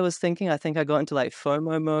what I was thinking. I think I got into like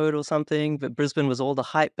FOMO mode or something, but Brisbane was all the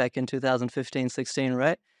hype back in 2015, 16,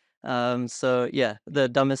 right? So yeah, the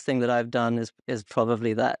dumbest thing that I've done is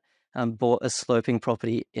probably that. Bought a sloping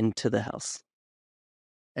property into the house.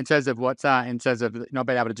 In terms of in terms of not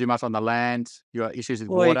being able to do much on the land, you got issues with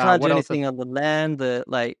Well, water. you can't What do else? anything on the land.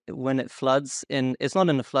 Like when it floods, it's not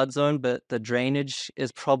in a flood zone, but the drainage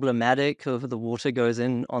is problematic. The water goes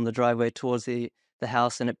in on the driveway towards the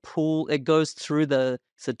house, and it goes through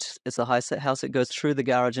it's a high set house. It goes through the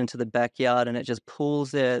garage into the backyard, and it just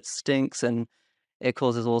pools there. It stinks, and it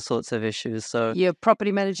causes all sorts of issues. So Your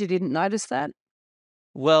property manager didn't notice that?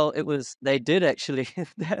 well, they did actually.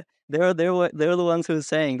 They're the ones who were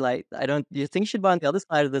saying like, you think you should buy on the other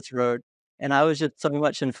side of this road? And I was just so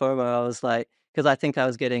much in FOMO. I was like, because I think I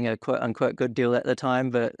was getting a quote unquote good deal at the time,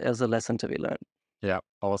 but it was a lesson to be learned. Yeah,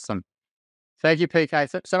 awesome. Thank you, PK.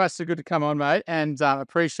 So much so good to come on, mate, and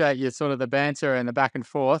appreciate your sort of the banter and the back and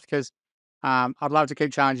forth, because I'd love to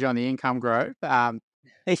keep challenging you on the income growth.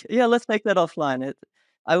 Yeah, let's make that offline.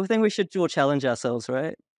 I think we should all challenge ourselves,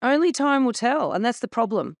 right? Only time will tell, and that's the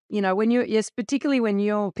problem. You know, particularly when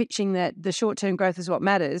you're pitching that the short-term growth is what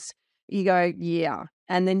matters, you go, yeah,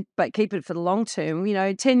 and then but keep it for the long term. You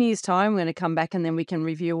know, 10 years time, we're going to come back and then we can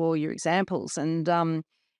review all your examples, and then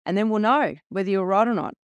we'll know whether you're right or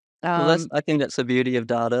not. Well, I think that's the beauty of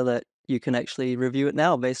data, that you can actually review it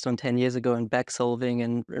now based on 10 years ago, and back solving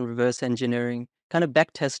and reverse engineering, kind of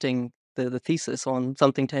back testing the thesis on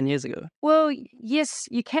something 10 years ago. Well, yes,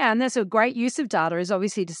 you can. That's a great use of data, is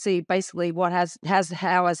obviously to see basically how has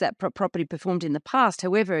that property performed in the past.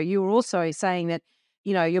 However, you were also saying that,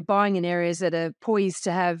 you know, you're buying in areas that are poised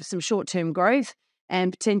to have some short-term growth,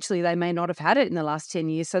 and potentially they may not have had it in the last 10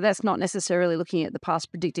 years. So that's not necessarily looking at the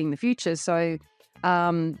past predicting the future. So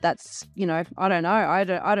that's, you know, I don't know. I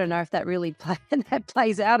don't know if that really that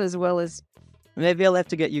plays out as well as. Maybe I'll have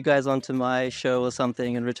to get you guys onto my show or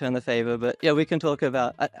something and return the favor. But yeah, we can talk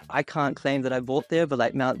about, I can't claim that I bought there, but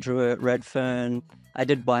like Mount Druitt, Redfern, I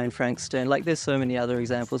did buy in Frankston. Like there's so many other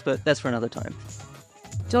examples, but that's for another time.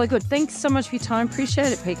 Jolly good. Thanks so much for your time.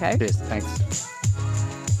 Appreciate it, PK. Yes, thanks.